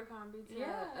Abercrombie to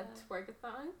Yeah. a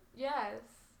twerkathon? Yes,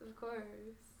 of course.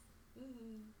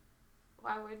 Mm-hmm.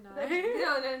 Why wouldn't I?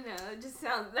 No. It just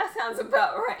that sounds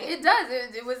about right. It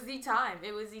does. It was the time.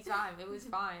 It was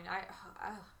fine.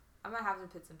 I might have to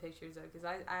put some pictures up because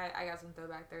I got some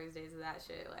throwback Thursdays of that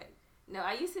shit. Like, No,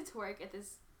 I used to twerk at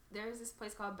this. There's this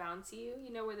place called Bounce You.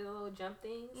 You know where the little jump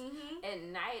things. mm-hmm. At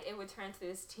night, it would turn to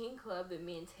this teen club that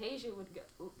me and Tasia would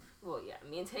go. Well, yeah,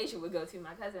 me and Tasia would go to.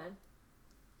 My cousin.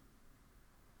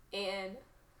 And,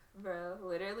 bro,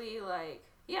 literally, like,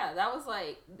 yeah, that was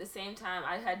like the same time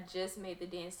I had just made the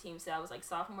dance team. So I was like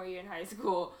sophomore year in high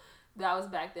school. That was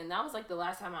back then. That was like the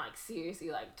last time I like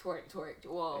seriously like twerked.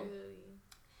 Whoa.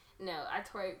 Really? No, I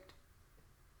twerked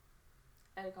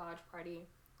at a college party.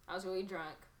 I was really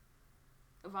drunk.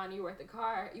 Yvonne, you were in the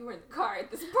car. You were in the car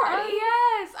at this party.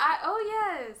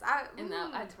 Oh yes. And now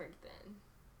I twerked then.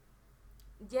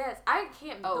 Yes, I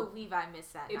can't believe I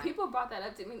missed that. If night. people brought that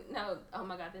up to me, no, oh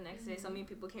my god, the next day so many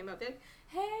people came up, like,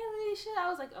 hey, Alicia. I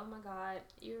was like, oh my god.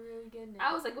 You're really good now.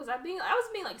 I was like, I was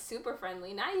being like super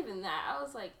friendly. Not even that. I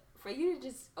was like, for you to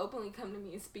just openly come to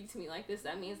me and speak to me like this,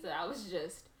 that means that I was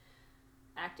just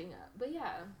acting up. But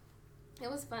yeah, it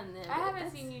was fun then. I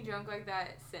haven't seen you drunk like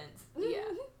that since. Yeah.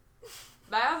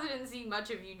 But I also didn't see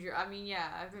much of you drunk. I mean, yeah,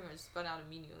 I pretty much spun out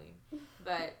immediately.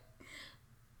 But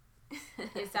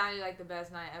it sounded like the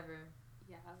best night ever.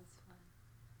 Yeah, it was fun.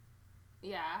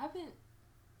 Yeah, I haven't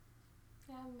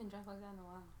been drunk like that in a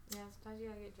while. Yeah, sometimes you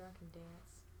gotta get drunk and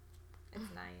dance.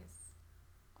 It's nice.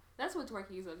 That's what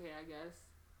twerking is okay, I guess.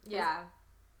 Yeah.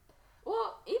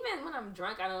 Well, even when I'm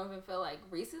drunk, I don't even feel like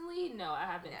recently. No, I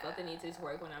haven't felt the need to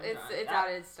twerk when I'm drunk. It's out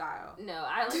of style. No,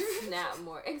 I like snap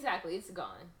more. Exactly, it's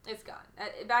gone. It's gone.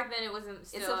 Back then it wasn't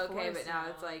still okay, but now now.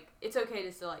 it's like it's okay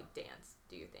to still like dance,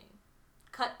 do your thing,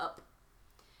 cut up.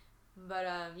 But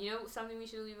you know something we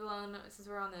should leave alone since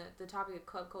we're on the topic of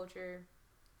club culture.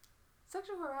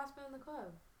 Sexual harassment in the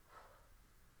club.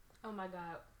 Oh my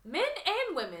god. Men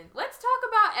and women. Let's talk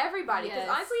about everybody. Because Yes.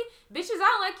 honestly, bitches, I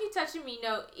don't like you touching me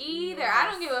either. Yes. I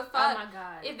don't give a fuck. Oh my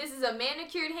god. If this is a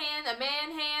manicured hand, a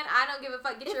man hand, I don't give a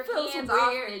fuck. Get it your feels hands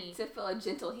weird off me. to feel a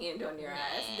gentle hand on your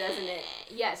ass, doesn't it?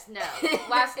 Yes, no.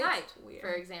 Last It's night, weird.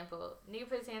 for example, nigga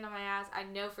put his hand on my ass. I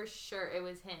know for sure it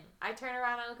was him. I turn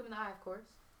around, I look him in the eye, of course.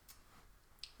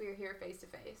 We were here face to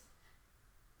face.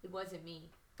 It wasn't me.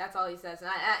 That's all he says. And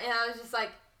I was just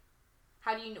like,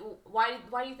 how do you know? Why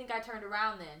do you think I turned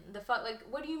around then? The fuck, like,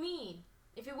 what do you mean?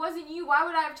 If it wasn't you, why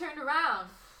would I have turned around?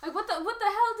 Like, what the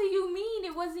hell do you mean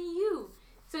it wasn't you?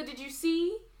 So did you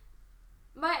see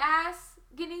my ass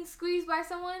getting squeezed by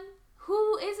someone?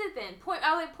 Who is it then? Point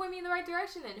me in the right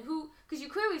direction then. Who? Because you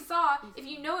clearly saw. If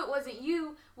you know it wasn't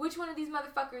you, which one of these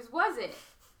motherfuckers was it?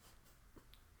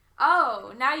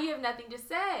 Oh, now you have nothing to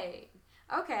say.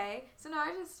 Okay, so no,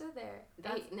 I just stood there.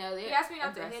 He asked me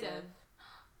not to hit him.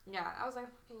 Yeah, I was like,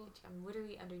 I'm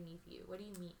literally underneath you. What do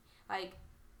you mean? Like,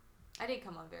 I did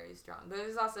come on very strong, but it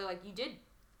was also like you did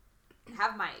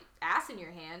have my ass in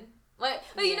your hand. Like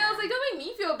you know, it's like, don't make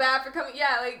me feel bad for coming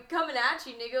at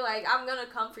you, nigga. Like, I'm gonna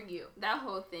come for you. That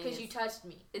whole thing. Because you touched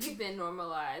me. It's been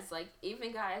normalized. Like,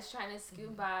 even guys trying to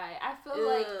scoot by. I feel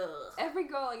like every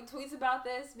girl, like, tweets about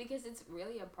this because it's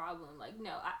really a problem. Like,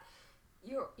 no,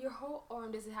 your whole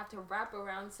arm doesn't have to wrap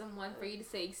around someone for you to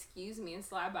say, excuse me, and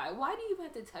slide by. Why do you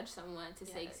have to touch someone to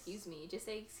say, excuse me? Just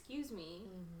say, excuse me,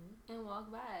 and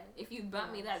walk by. If you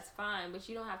bump me, that's fine, but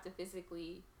you don't have to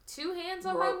physically... 2 hands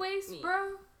on my waist,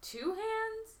 bro? 2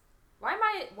 hands? Why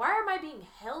am I being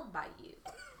held by you?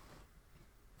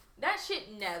 That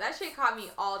shit caught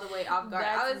me all the way off guard.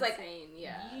 I was insane.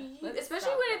 Yeah. Especially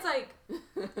when it's like,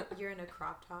 you're in a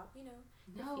crop top, you know,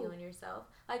 you're feeling yourself.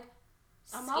 Like,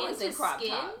 I'm always in crop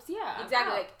tops. Yeah.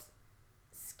 Exactly. Like,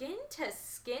 skin to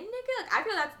skin, nigga. Like, I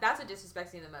feel that's what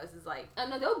disrespects me the most is like... Oh,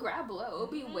 no, they'll grab low. It'll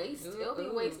be waist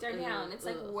or down. It's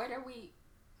like, what are we...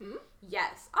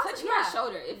 Yes. Also, touch my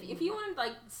shoulder. If you want to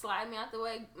like slide me out the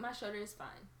way, my shoulder is fine.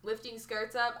 Lifting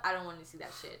skirts up, I don't want to see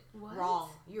that shit. What? Wrong.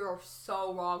 You're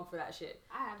so wrong for that shit.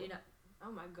 I have.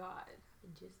 Oh my god.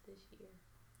 Just this year.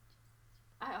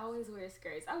 I always wear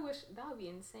skirts. I wish that would be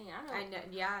insane. I know.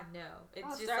 Yeah, no. It's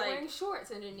I'll just start like wearing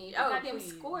shorts underneath. Oh, goddamn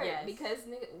skirt because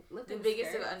lifting the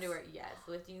biggest skirts. of underwear. Yes,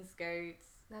 lifting skirts.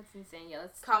 That's insane. Yeah.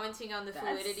 Commenting on the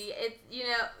fluidity. It's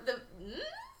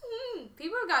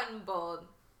people have gotten bold.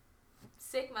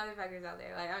 Sick motherfuckers out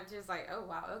there. Like, I'm just like, oh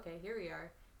wow, okay, here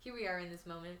we are in this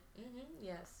moment.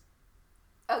 Yes.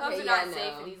 Okay, clubs are not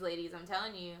safe for these ladies. I'm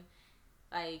telling you.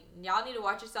 Like, y'all need to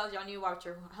watch yourselves. Y'all need to watch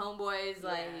your homeboys.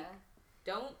 Like,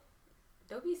 don't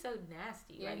be so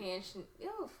nasty. Your hands.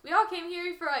 We all came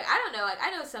here for like, I don't know. Like,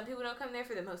 I know some people don't come there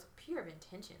for the most pure of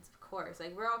intentions. Of course,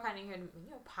 like we're all kind of here to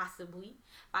possibly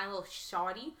find a little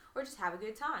shawty or just have a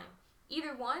good time.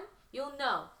 Either one, you'll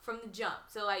know from the jump.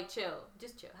 So like, chill,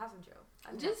 just chill, have some chill.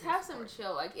 Just have some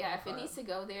chill. Like, yeah, if it needs to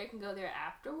go there, it can go there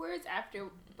afterwards, after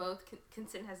both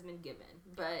consent has been given.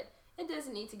 But it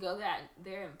doesn't need to go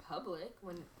there in public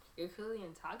when you're clearly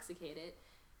intoxicated.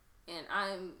 And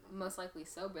I'm most likely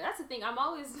sober. That's the thing.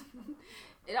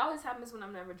 It always happens when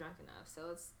I'm never drunk enough.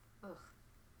 So it's, ugh.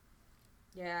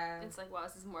 Yeah. It's like, wow,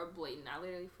 this is more blatant. I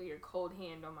literally feel your cold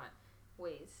hand on my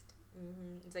waist.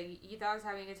 It's like, you thought I was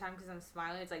having a good time because I'm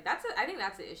smiling. It's like, I think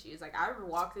that's the issue. It's like, I would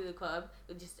walk through the club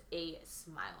with just a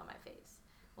smile on my face.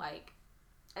 Like,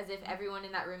 as if everyone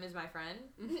in that room is my friend.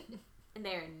 And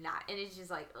they're not. And it's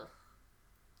just like, ugh.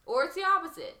 Or it's the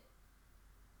opposite.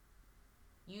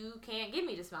 You can't get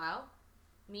me to smile.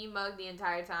 Me mug the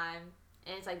entire time.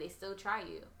 And it's like, they still try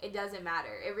you. It doesn't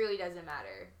matter. It really doesn't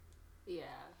matter. Yeah.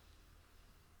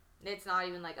 It's not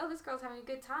even like, oh, this girl's having a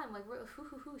good time. Like,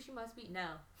 she must be. No.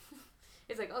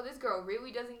 It's like, oh, this girl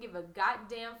really doesn't give a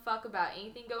goddamn fuck about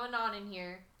anything going on in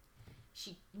here.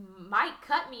 She might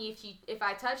cut me if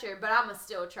I touch her, but I'ma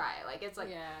still try it. Like, it's like,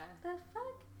 the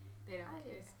fuck? They don't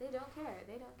care. They don't care.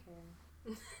 They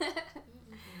don't care.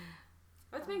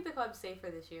 Let's make the club safer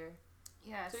this year.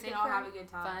 Yeah, so we can all have a good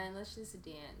time. Fun. Let's just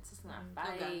dance. Let's not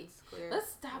fight. No guns,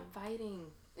 let's stop fighting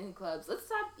in clubs. Let's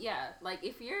stop. Yeah, like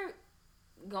if you're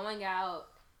going out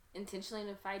intentionally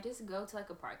to fight, just go to like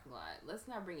a parking lot. Let's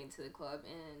not bring it to the club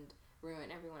and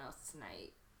ruin everyone else's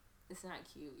night. It's not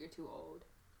cute. You're too old.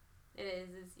 It is.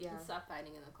 Let's stop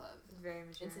fighting in the club. It's very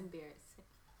mature. It's embarrassing.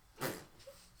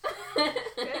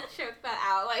 Choke that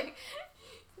out. Like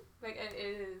it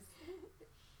is.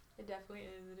 It definitely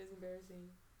is. It is embarrassing.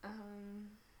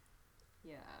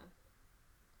 Yeah.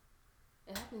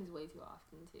 It happens way too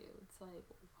often too. It's like,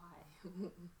 why?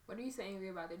 What are you so angry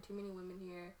about? There are too many women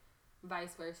here.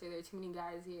 Vice versa. There are too many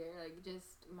guys here. Like,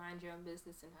 just mind your own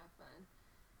business and have fun.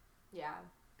 Yeah.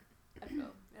 I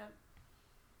feel. Yep.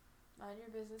 Mind your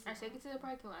business. I take it to the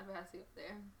parking lot if I have to go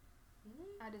there.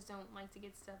 I just don't like to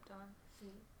get stepped on.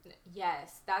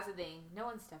 Yes, that's the thing. No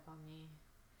one step on me.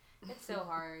 It's so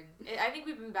hard. I think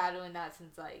we've been battling that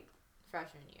since like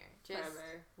freshman year.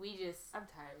 Forever. I'm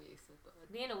tired of you.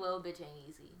 Being a little bitch ain't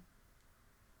easy.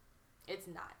 It's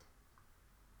not.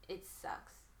 It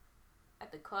sucks.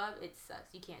 At the club, it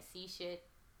sucks. You can't see shit.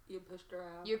 You're pushed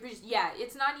around.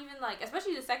 It's not even like,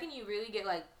 especially the second you really get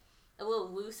like a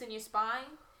little loose in your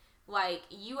spine, like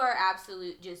you are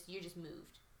you're just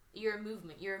moved. You're a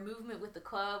movement. You're a movement with the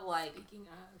club. Like, speaking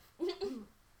of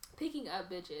picking up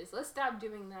bitches, let's stop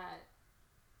doing that.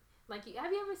 Like,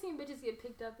 have you ever seen bitches get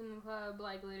picked up in the club?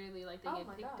 Like, literally, like, they get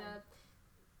picked up.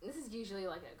 This is usually,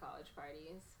 like, at college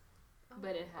parties.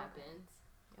 But it happens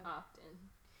often.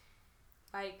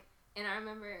 Like, and I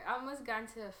remember, I almost got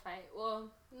into a fight. Well,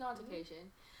 an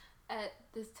altercation. at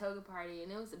this toga party,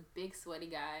 and it was a big sweaty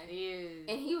guy. Ew.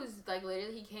 And he was like,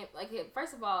 literally, he came like,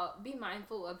 first of all, be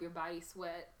mindful of your body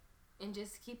sweat, and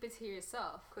just keep it to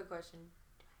yourself. Quick question.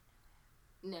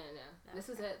 No. This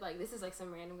was this is like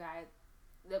some random guy.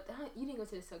 You didn't go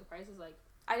to the toga party. This was like.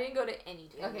 I didn't go to any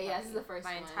toga Okay, yeah, this is the first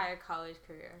my one. entire college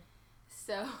career.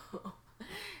 So,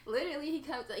 literally, he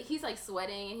comes, like, he's, like,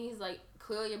 sweating, and he's, like,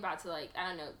 clearly about to, like, I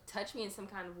don't know, touch me in some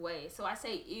kind of way. So I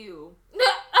say, ew.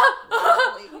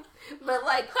 But,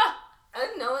 like,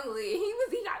 unknowingly,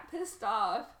 he got pissed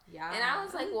off. Yeah. And I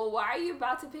was like, well, why are you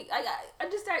about to pick, like, I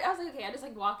was like, okay, I just,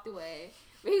 like, walked away.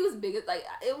 But he was big, like,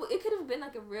 it could have been,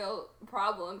 like, a real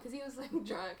problem, because he was, like,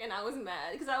 drunk, and I was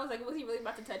mad, because I was like, was he really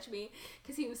about to touch me?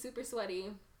 Because he was super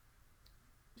sweaty.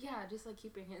 Yeah, just, like,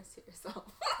 keep your hands to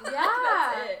yourself. Yeah.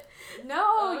 That's it.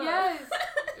 No, yes.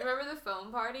 Remember the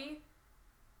foam party?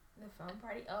 The foam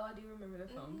party? Oh, I do remember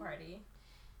the foam party.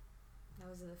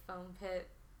 I was in the foam pit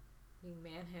being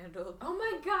manhandled. Oh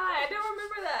my god, I don't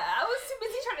remember that. I was too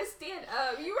busy trying to stand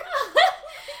up. You were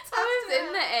I was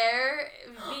in the air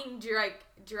being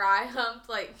dry humped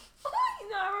like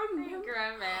no, I remember.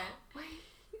 grandma. Wait.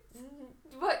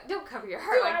 What? Don't cover your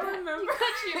heart Do like I that. remember? You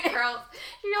touch your girls.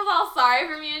 She feels all sorry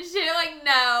for me and shit. Like,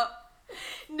 no.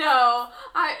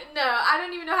 I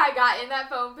don't even know how I got in that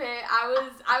foam pit. I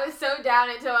was so down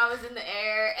until I was in the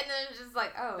air, and then it was just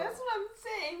like, oh. That's what I'm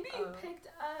saying. Being picked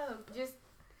up. Just,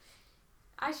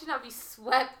 I should not be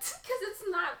swept. Because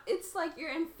it's like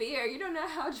you're in fear. You don't know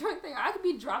how drunk they are. I could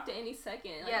be dropped at any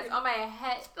second. Yes, Like, on my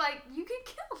head. Like, you could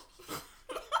kill me.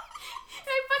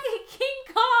 Like fucking King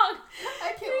Kong. I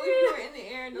can't believe you were in the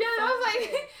air. Yeah, I was like,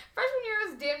 freshman year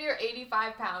was damn near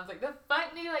 85 pounds. Like, the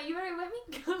front knee, like, you better let me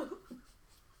go.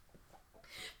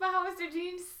 My Hollister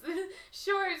jeans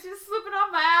shorts just slipping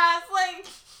off my ass. Like,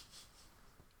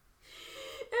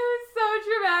 it was so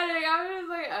dramatic. I was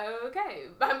like, oh, okay.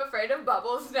 I'm afraid of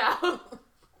bubbles now.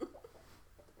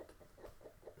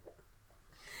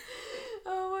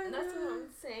 Oh my god. That's what I'm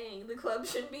saying. The club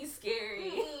should be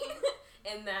scary.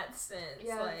 In that sense.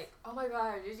 Yeah. Like, oh my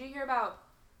god, did you hear about,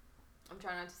 I'm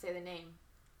trying not to say the name.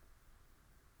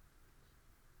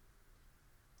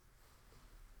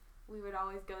 We would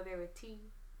always go there with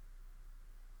tea.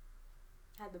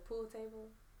 Had the pool table.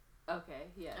 okay,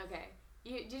 yes. Okay.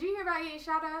 Did you hear about getting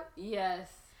shot up? Yes.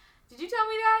 Did you tell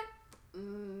me that?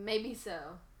 Maybe so.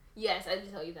 Yes, I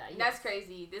did tell you that. Yes. That's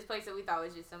crazy. This place that we thought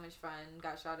was just so much fun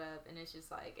got shot up, and it's just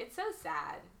like, it's so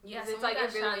sad. Yeah, it's like got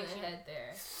it shot really in the head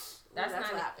there. That's not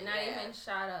what happened, yeah. even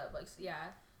shot up. Like,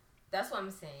 yeah, that's what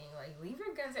I'm saying. Like, leave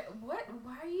your guns at what?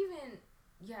 Why are you even?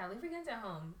 Yeah, leave your guns at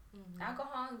home. Mm-hmm.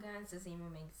 Alcohol and guns doesn't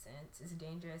even make sense. It's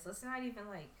dangerous. Let's not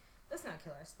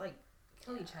kill us. Like,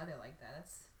 kill each other like that.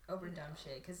 That's overdone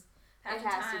shit. Because half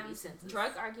the time,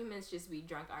 drunk arguments just be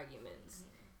drunk arguments.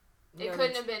 Mm-hmm. It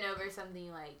couldn't have been over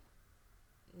something like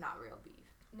not real beef.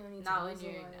 No need not to when lose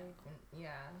you're a life.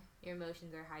 Yeah. Your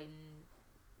emotions are heightened,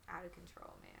 out of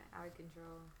control, man. Out of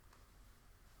control.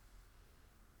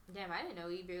 Damn, I didn't know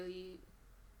we really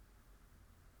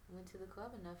went to the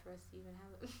club enough for us to even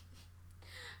have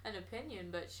an opinion,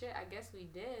 but shit, I guess we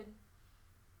did.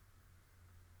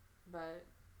 But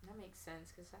that makes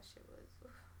sense, because that shit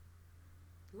was,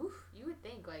 oof. You would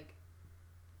think, like,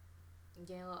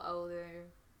 getting a little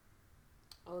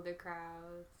older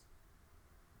crowds,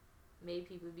 made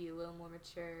people be a little more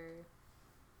mature.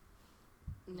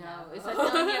 No, it's like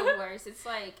gonna get worse. It's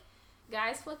like,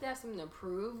 guys feel like they have something to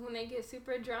prove when they get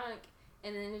super drunk,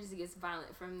 and then it just gets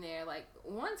violent from there. Like,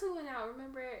 once we went out,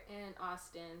 remember, in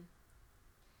Austin,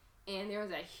 and there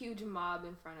was a huge mob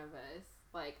in front of us,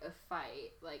 like a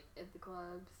fight, like at the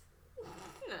clubs.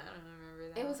 No, I don't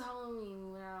remember that. It was Halloween.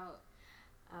 We went out.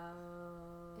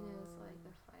 Oh. And it was like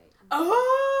the fight. And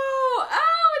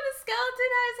the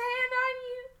skeleton has hand on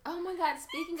you. Oh my god,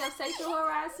 speaking of sexual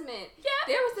harassment. Yeah.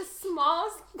 There was a small,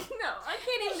 no, I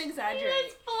can't even exaggerate.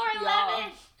 It's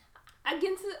 4'11".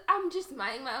 I'm just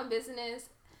minding my own business.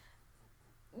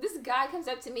 This guy comes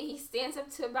up to me, he stands up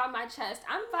to about my chest.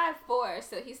 I'm 5'4",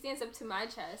 so he stands up to my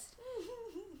chest.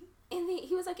 And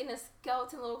he was like in a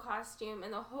skeleton little costume,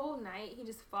 and the whole night he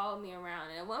just followed me around.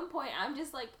 And at one point, I'm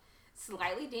just like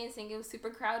slightly dancing. It was super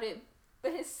crowded,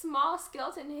 but his small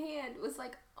skeleton hand was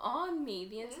like on me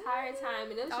the entire time,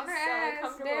 and it was on just her so ass,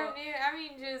 uncomfortable. damn near. I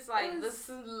mean, just like the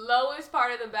lowest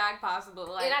part of the bag possible.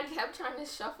 Like, and I kept trying to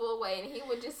shuffle away, and he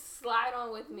would just slide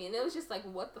on with me, and it was just like,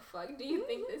 what the fuck do you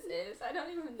think this is? I don't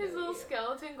even know. His little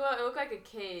skeleton glove, it looked like a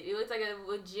kid. It looked like a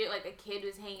legit, like a kid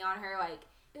was hanging on her, like,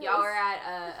 y'all were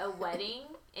at a wedding,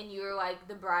 and you were, like,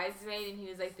 the bridesmaid, and he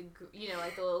was, like, the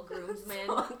little groomsman.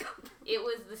 It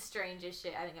was the strangest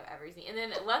shit I think I've ever seen. And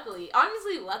then, luckily,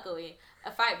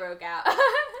 a fight broke out.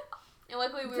 And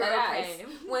luckily we were Deadass. okay.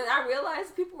 When I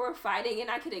realized people were fighting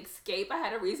and I could escape, I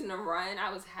had a reason to run.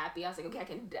 I was happy. I was like, okay,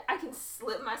 I can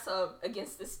slip myself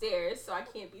against the stairs so I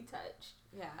can't be touched.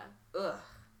 Yeah. Ugh.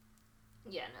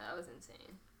 Yeah, no, that was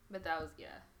insane. But that was,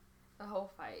 the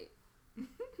whole fight.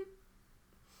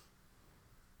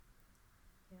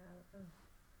 Yeah.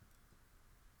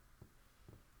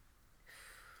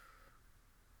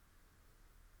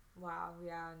 Wow.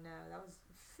 Yeah. No, that was.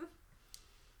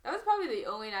 That was probably the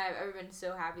only night I've ever been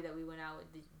so happy that we went out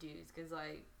with the dudes, because,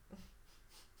 like,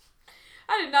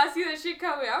 I did not see that shit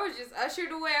coming. I was just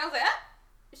ushered away. I was like,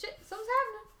 shit, something's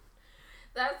happening.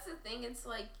 That's the thing. It's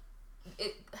like,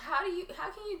 how can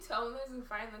you tell when there's a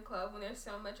fight in the club when there's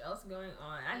so much else going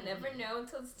on? I never know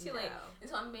until it's too late.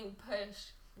 Until I'm being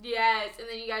pushed. Yes, and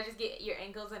then you gotta just get your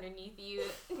ankles underneath you.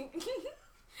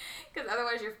 Because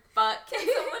otherwise you're fucked. Can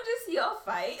someone just yell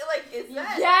fight? Like, is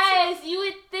that... Yes, you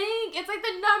would think. It's like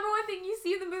the number one thing you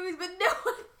see in the movies, but no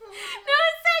one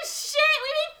says shit. We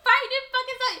be fighting and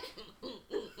fucking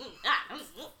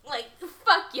like,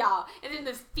 fuck y'all. And then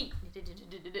those feet.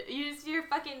 You just see your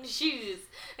fucking shoes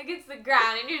against the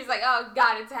ground, and you're just like, oh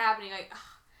god, it's happening. Like,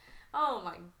 oh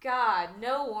my god,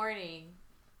 no warning.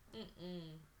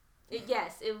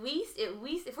 Yes, at least,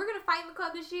 if we're gonna fight in the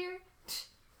club this year,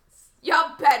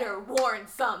 y'all better warn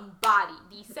somebody.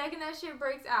 The second that shit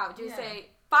breaks out, just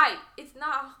say, fight. It's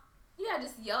not... Yeah,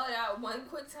 just yell it out one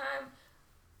quick time,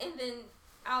 and then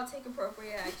I'll take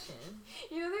appropriate action.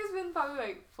 You know, there's been probably,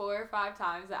 like, 4 or 5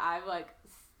 times that I've, like...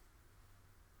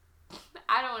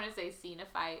 I don't want to say seen a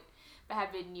fight, but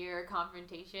have been near a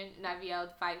confrontation, and I've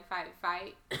yelled, fight, fight,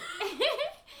 fight.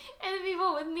 And the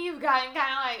people with me have gotten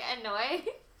kind of, like, annoyed.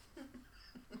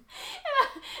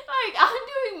 Like, I'm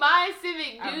doing my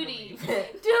civic duty to,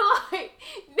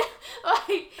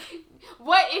 like,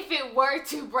 what if it were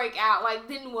to break out? Like,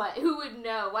 then what? Who would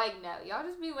know? Like, no. Y'all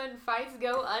just be letting fights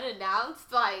go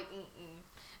unannounced? Like,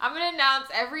 I'm gonna announce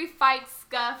every fight,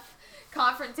 scuff,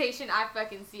 confrontation I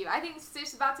fucking see. If I think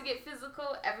it's about to get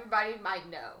physical, everybody might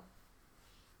know.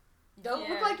 Don't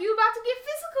look like you about to get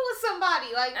physical with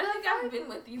somebody. Like, I think I've been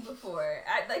with you before.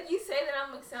 Like, you say that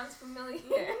I'm like, sounds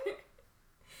familiar.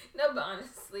 No, but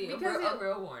honestly, a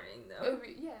real warning, though.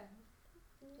 Yeah.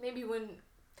 Maybe when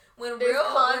there's real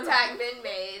contact been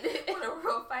made. When a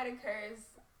real fight occurs,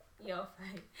 you'll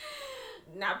fight.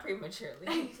 Not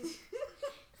prematurely.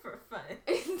 For fun.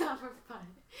 It's not for fun.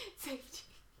 Safety.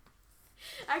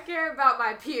 I care about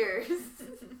my peers.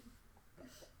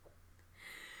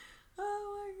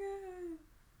 Oh my god.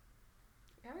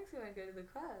 That makes me want to go to the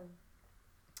club.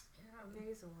 Yeah,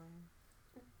 maybe some wine.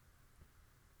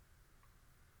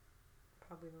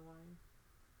 Probably the wine.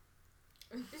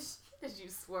 Did you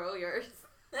swirl yours?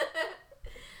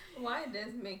 Wine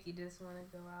does make you just want to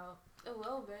go out. A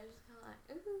little bit. Just kind of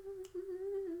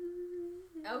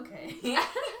like, okay.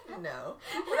 No.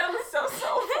 That was so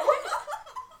soulful.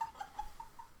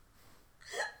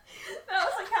 That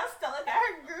was like how Stella got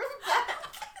her groove back.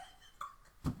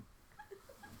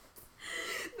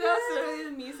 That was literally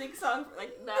the music song for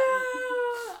like that.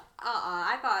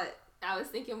 I thought... I was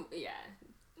thinking,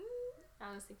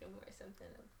 I was thinking more something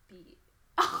upbeat.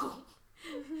 Oh.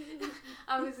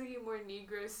 I was thinking more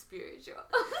Negro spiritual.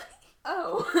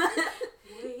 Oh.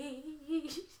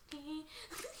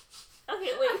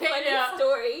 Okay, wait, funny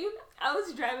story. I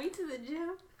was driving to the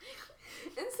gym,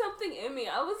 and something in me,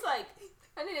 I was like,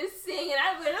 I need to sing, and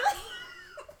I literally...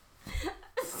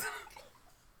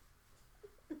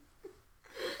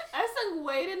 I sung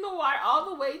Wade in the Water all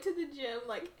the way to the gym,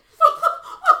 like...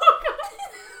 Oh, God.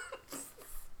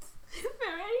 The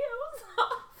radio was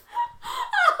off.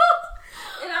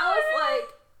 And I was like,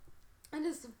 I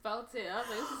just felt it. I was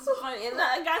like, this is funny. And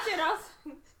I got there and I was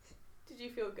like, did you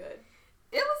feel good?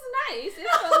 It was nice. It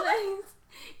felt nice.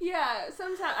 Yeah,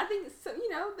 sometimes, I think,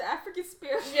 the African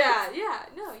spirit. Yeah.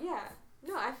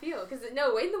 No, I feel. Because,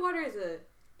 Wade in the Water is it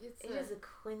is a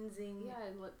cleansing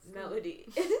melody.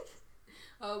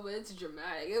 Oh, but it's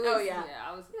dramatic. Yeah,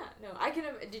 no, I can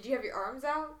did you have your arms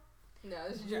out? No,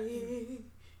 it's dramatic.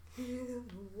 In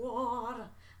the water.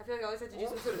 I feel like I always have to do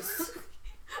some sort of...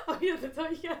 Oh, yeah, that's all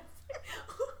you got to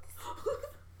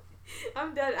say.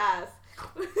 I'm dead ass.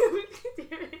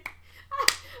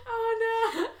 Oh,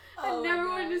 no. I never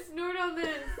wanted to snort on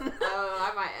this. Oh,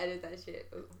 I might edit that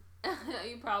shit.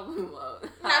 You probably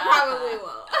won't. I probably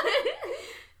won't.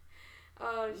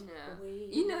 Oh, no.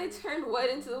 They turned Wade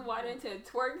into the Water into a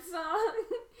twerk song.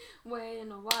 Wade in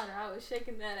the water, I was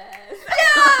shaking that ass.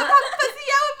 Yeah, pussy,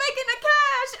 I was making the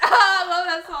cash. Oh, I love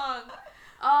that song.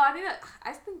 Oh,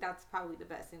 I think that's probably the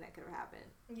best thing that could have happened.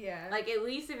 Yeah. Like, at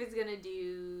least if it's gonna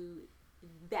do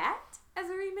that, as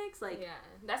a remix. Like, yeah,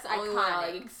 that's the only one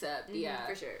I like accept. Mm-hmm, yeah,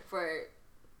 for sure. For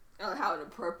how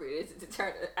inappropriate it is to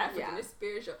turn African to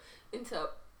spiritual into.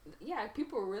 Yeah,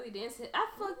 people were really dancing. I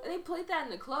feel like they played that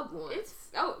in the club once.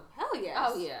 Hell yes.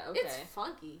 Oh yeah, okay. It's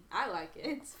funky. I like it.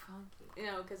 It's funky. You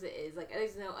know, because it is. Like,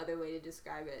 there's no other way to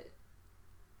describe it.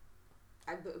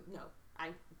 I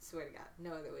swear to God,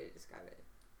 no other way to describe it.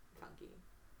 Funky.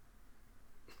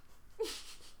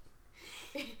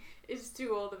 It's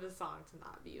too old of a song to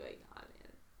not be like on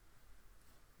it.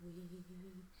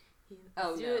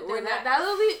 Oh do no, it. we're not. That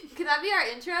will be. Can that be our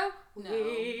intro? No.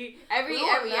 Every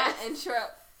intro.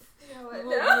 You know what?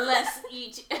 We'll bless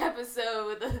each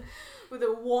episode with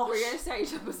a wash. We're gonna start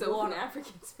each episode with an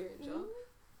African spiritual.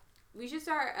 Mm-hmm. We should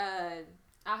start.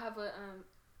 I'll have a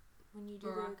when you do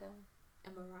maraca. A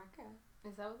maraca.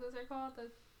 Is that what those are called?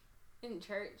 In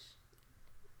church.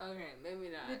 Okay, maybe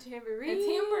not. The tambourine. The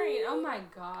tambourine. Oh my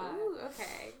God. Ooh,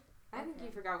 okay. I think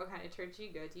you forgot what kind of church you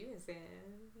go to. You can say.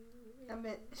 I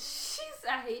mean,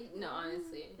 I hate. No,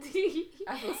 honestly,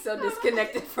 I feel so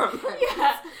disconnected from her.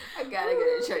 Yeah, I gotta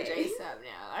go to church ASAP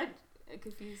now. I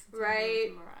confused.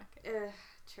 Right.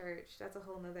 Church. That's a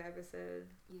whole nother episode.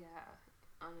 Yeah,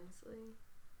 honestly,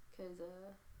 because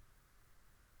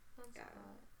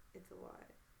it's a lot.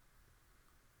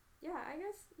 Yeah, I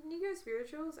guess Negro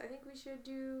Spirituals, I think we should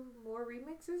do more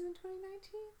remixes in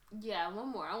 2019. Yeah,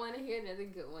 one more. I want to hear another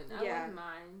good one. I wouldn't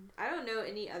mind. I don't know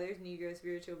any other Negro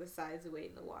Spiritual besides The Weight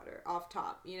in the Water, off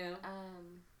top, you know?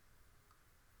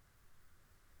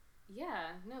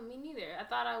 Yeah, no, me neither. I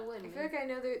thought I wouldn't. I feel like I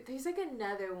know there's like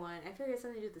another one. I feel like it's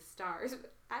something to do with the stars,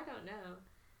 but I don't know.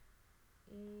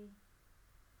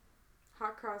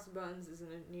 Hot Cross Buns isn't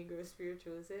a Negro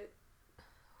Spiritual, is it?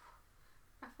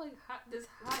 I feel like hot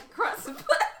cross buns.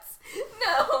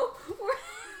 No.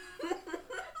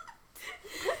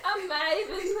 I'm not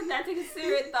even putting that to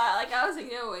consider thought. Like, I was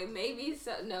like, no way, maybe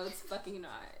so. No, it's fucking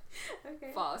not.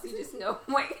 Okay. False. You just know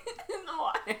weight in the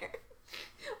water.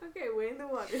 Okay, weight in the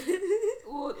water.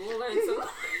 We'll learn some more.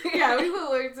 Yeah, we will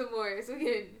learn some more so we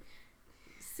can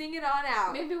sing it on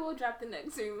out. Maybe we'll drop the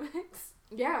next remix.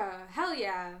 Yeah, hell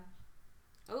yeah.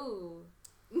 Oh.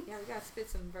 Yeah, we gotta spit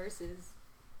some verses.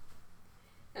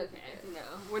 Okay, no,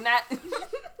 we're not.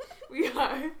 We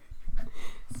are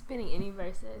spinning any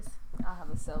verses. I'll have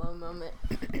a solo moment.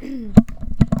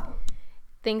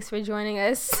 Thanks for joining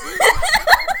us.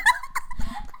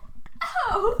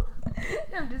 Oh,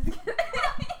 I'm just kidding.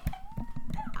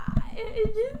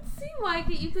 It didn't seem like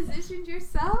it. You positioned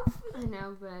yourself. I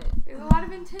know, but there's a lot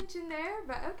of intention there.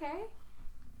 But okay.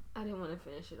 I didn't want to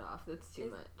finish it off. That's too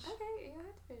much. Okay, you don't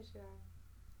have to finish it off.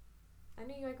 I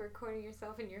know you like recording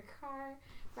yourself in your car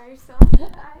by yourself.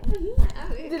 Did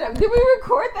we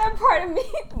record that part of me?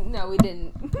 No, we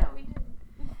didn't. No, we didn't.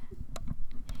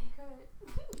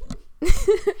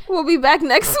 Good. We'll be back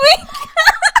next week.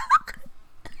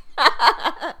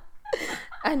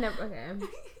 I never. Okay.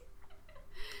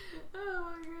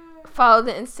 Oh my God. Follow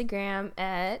the Instagram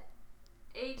at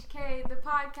HK the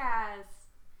podcast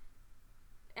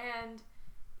and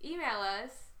email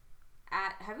us.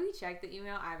 Have we checked the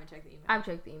email? I haven't checked the email. I've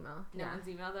checked the email. No one's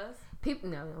emailed us?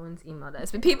 No one's emailed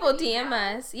us. But people DM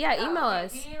us. Yeah, email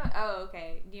us.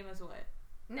 Okay. DM us what?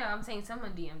 No, I'm saying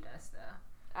someone DM'd us, though.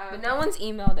 Okay. But no one's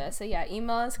emailed us. So, yeah,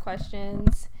 email us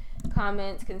questions,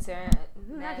 comments, concerns.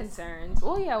 Not concerns.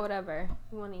 Well, yeah, whatever.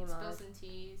 You want to email us. Spill some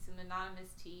tea, some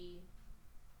anonymous tea.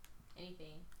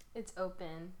 Anything. It's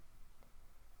open.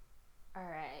 All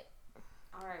right.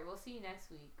 We'll see you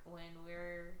next week when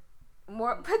we're...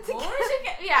 More put together. More put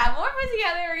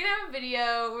together. We're gonna have a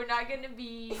video. We're not gonna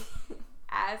be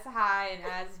as high and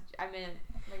as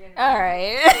we're gonna. All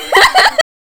right.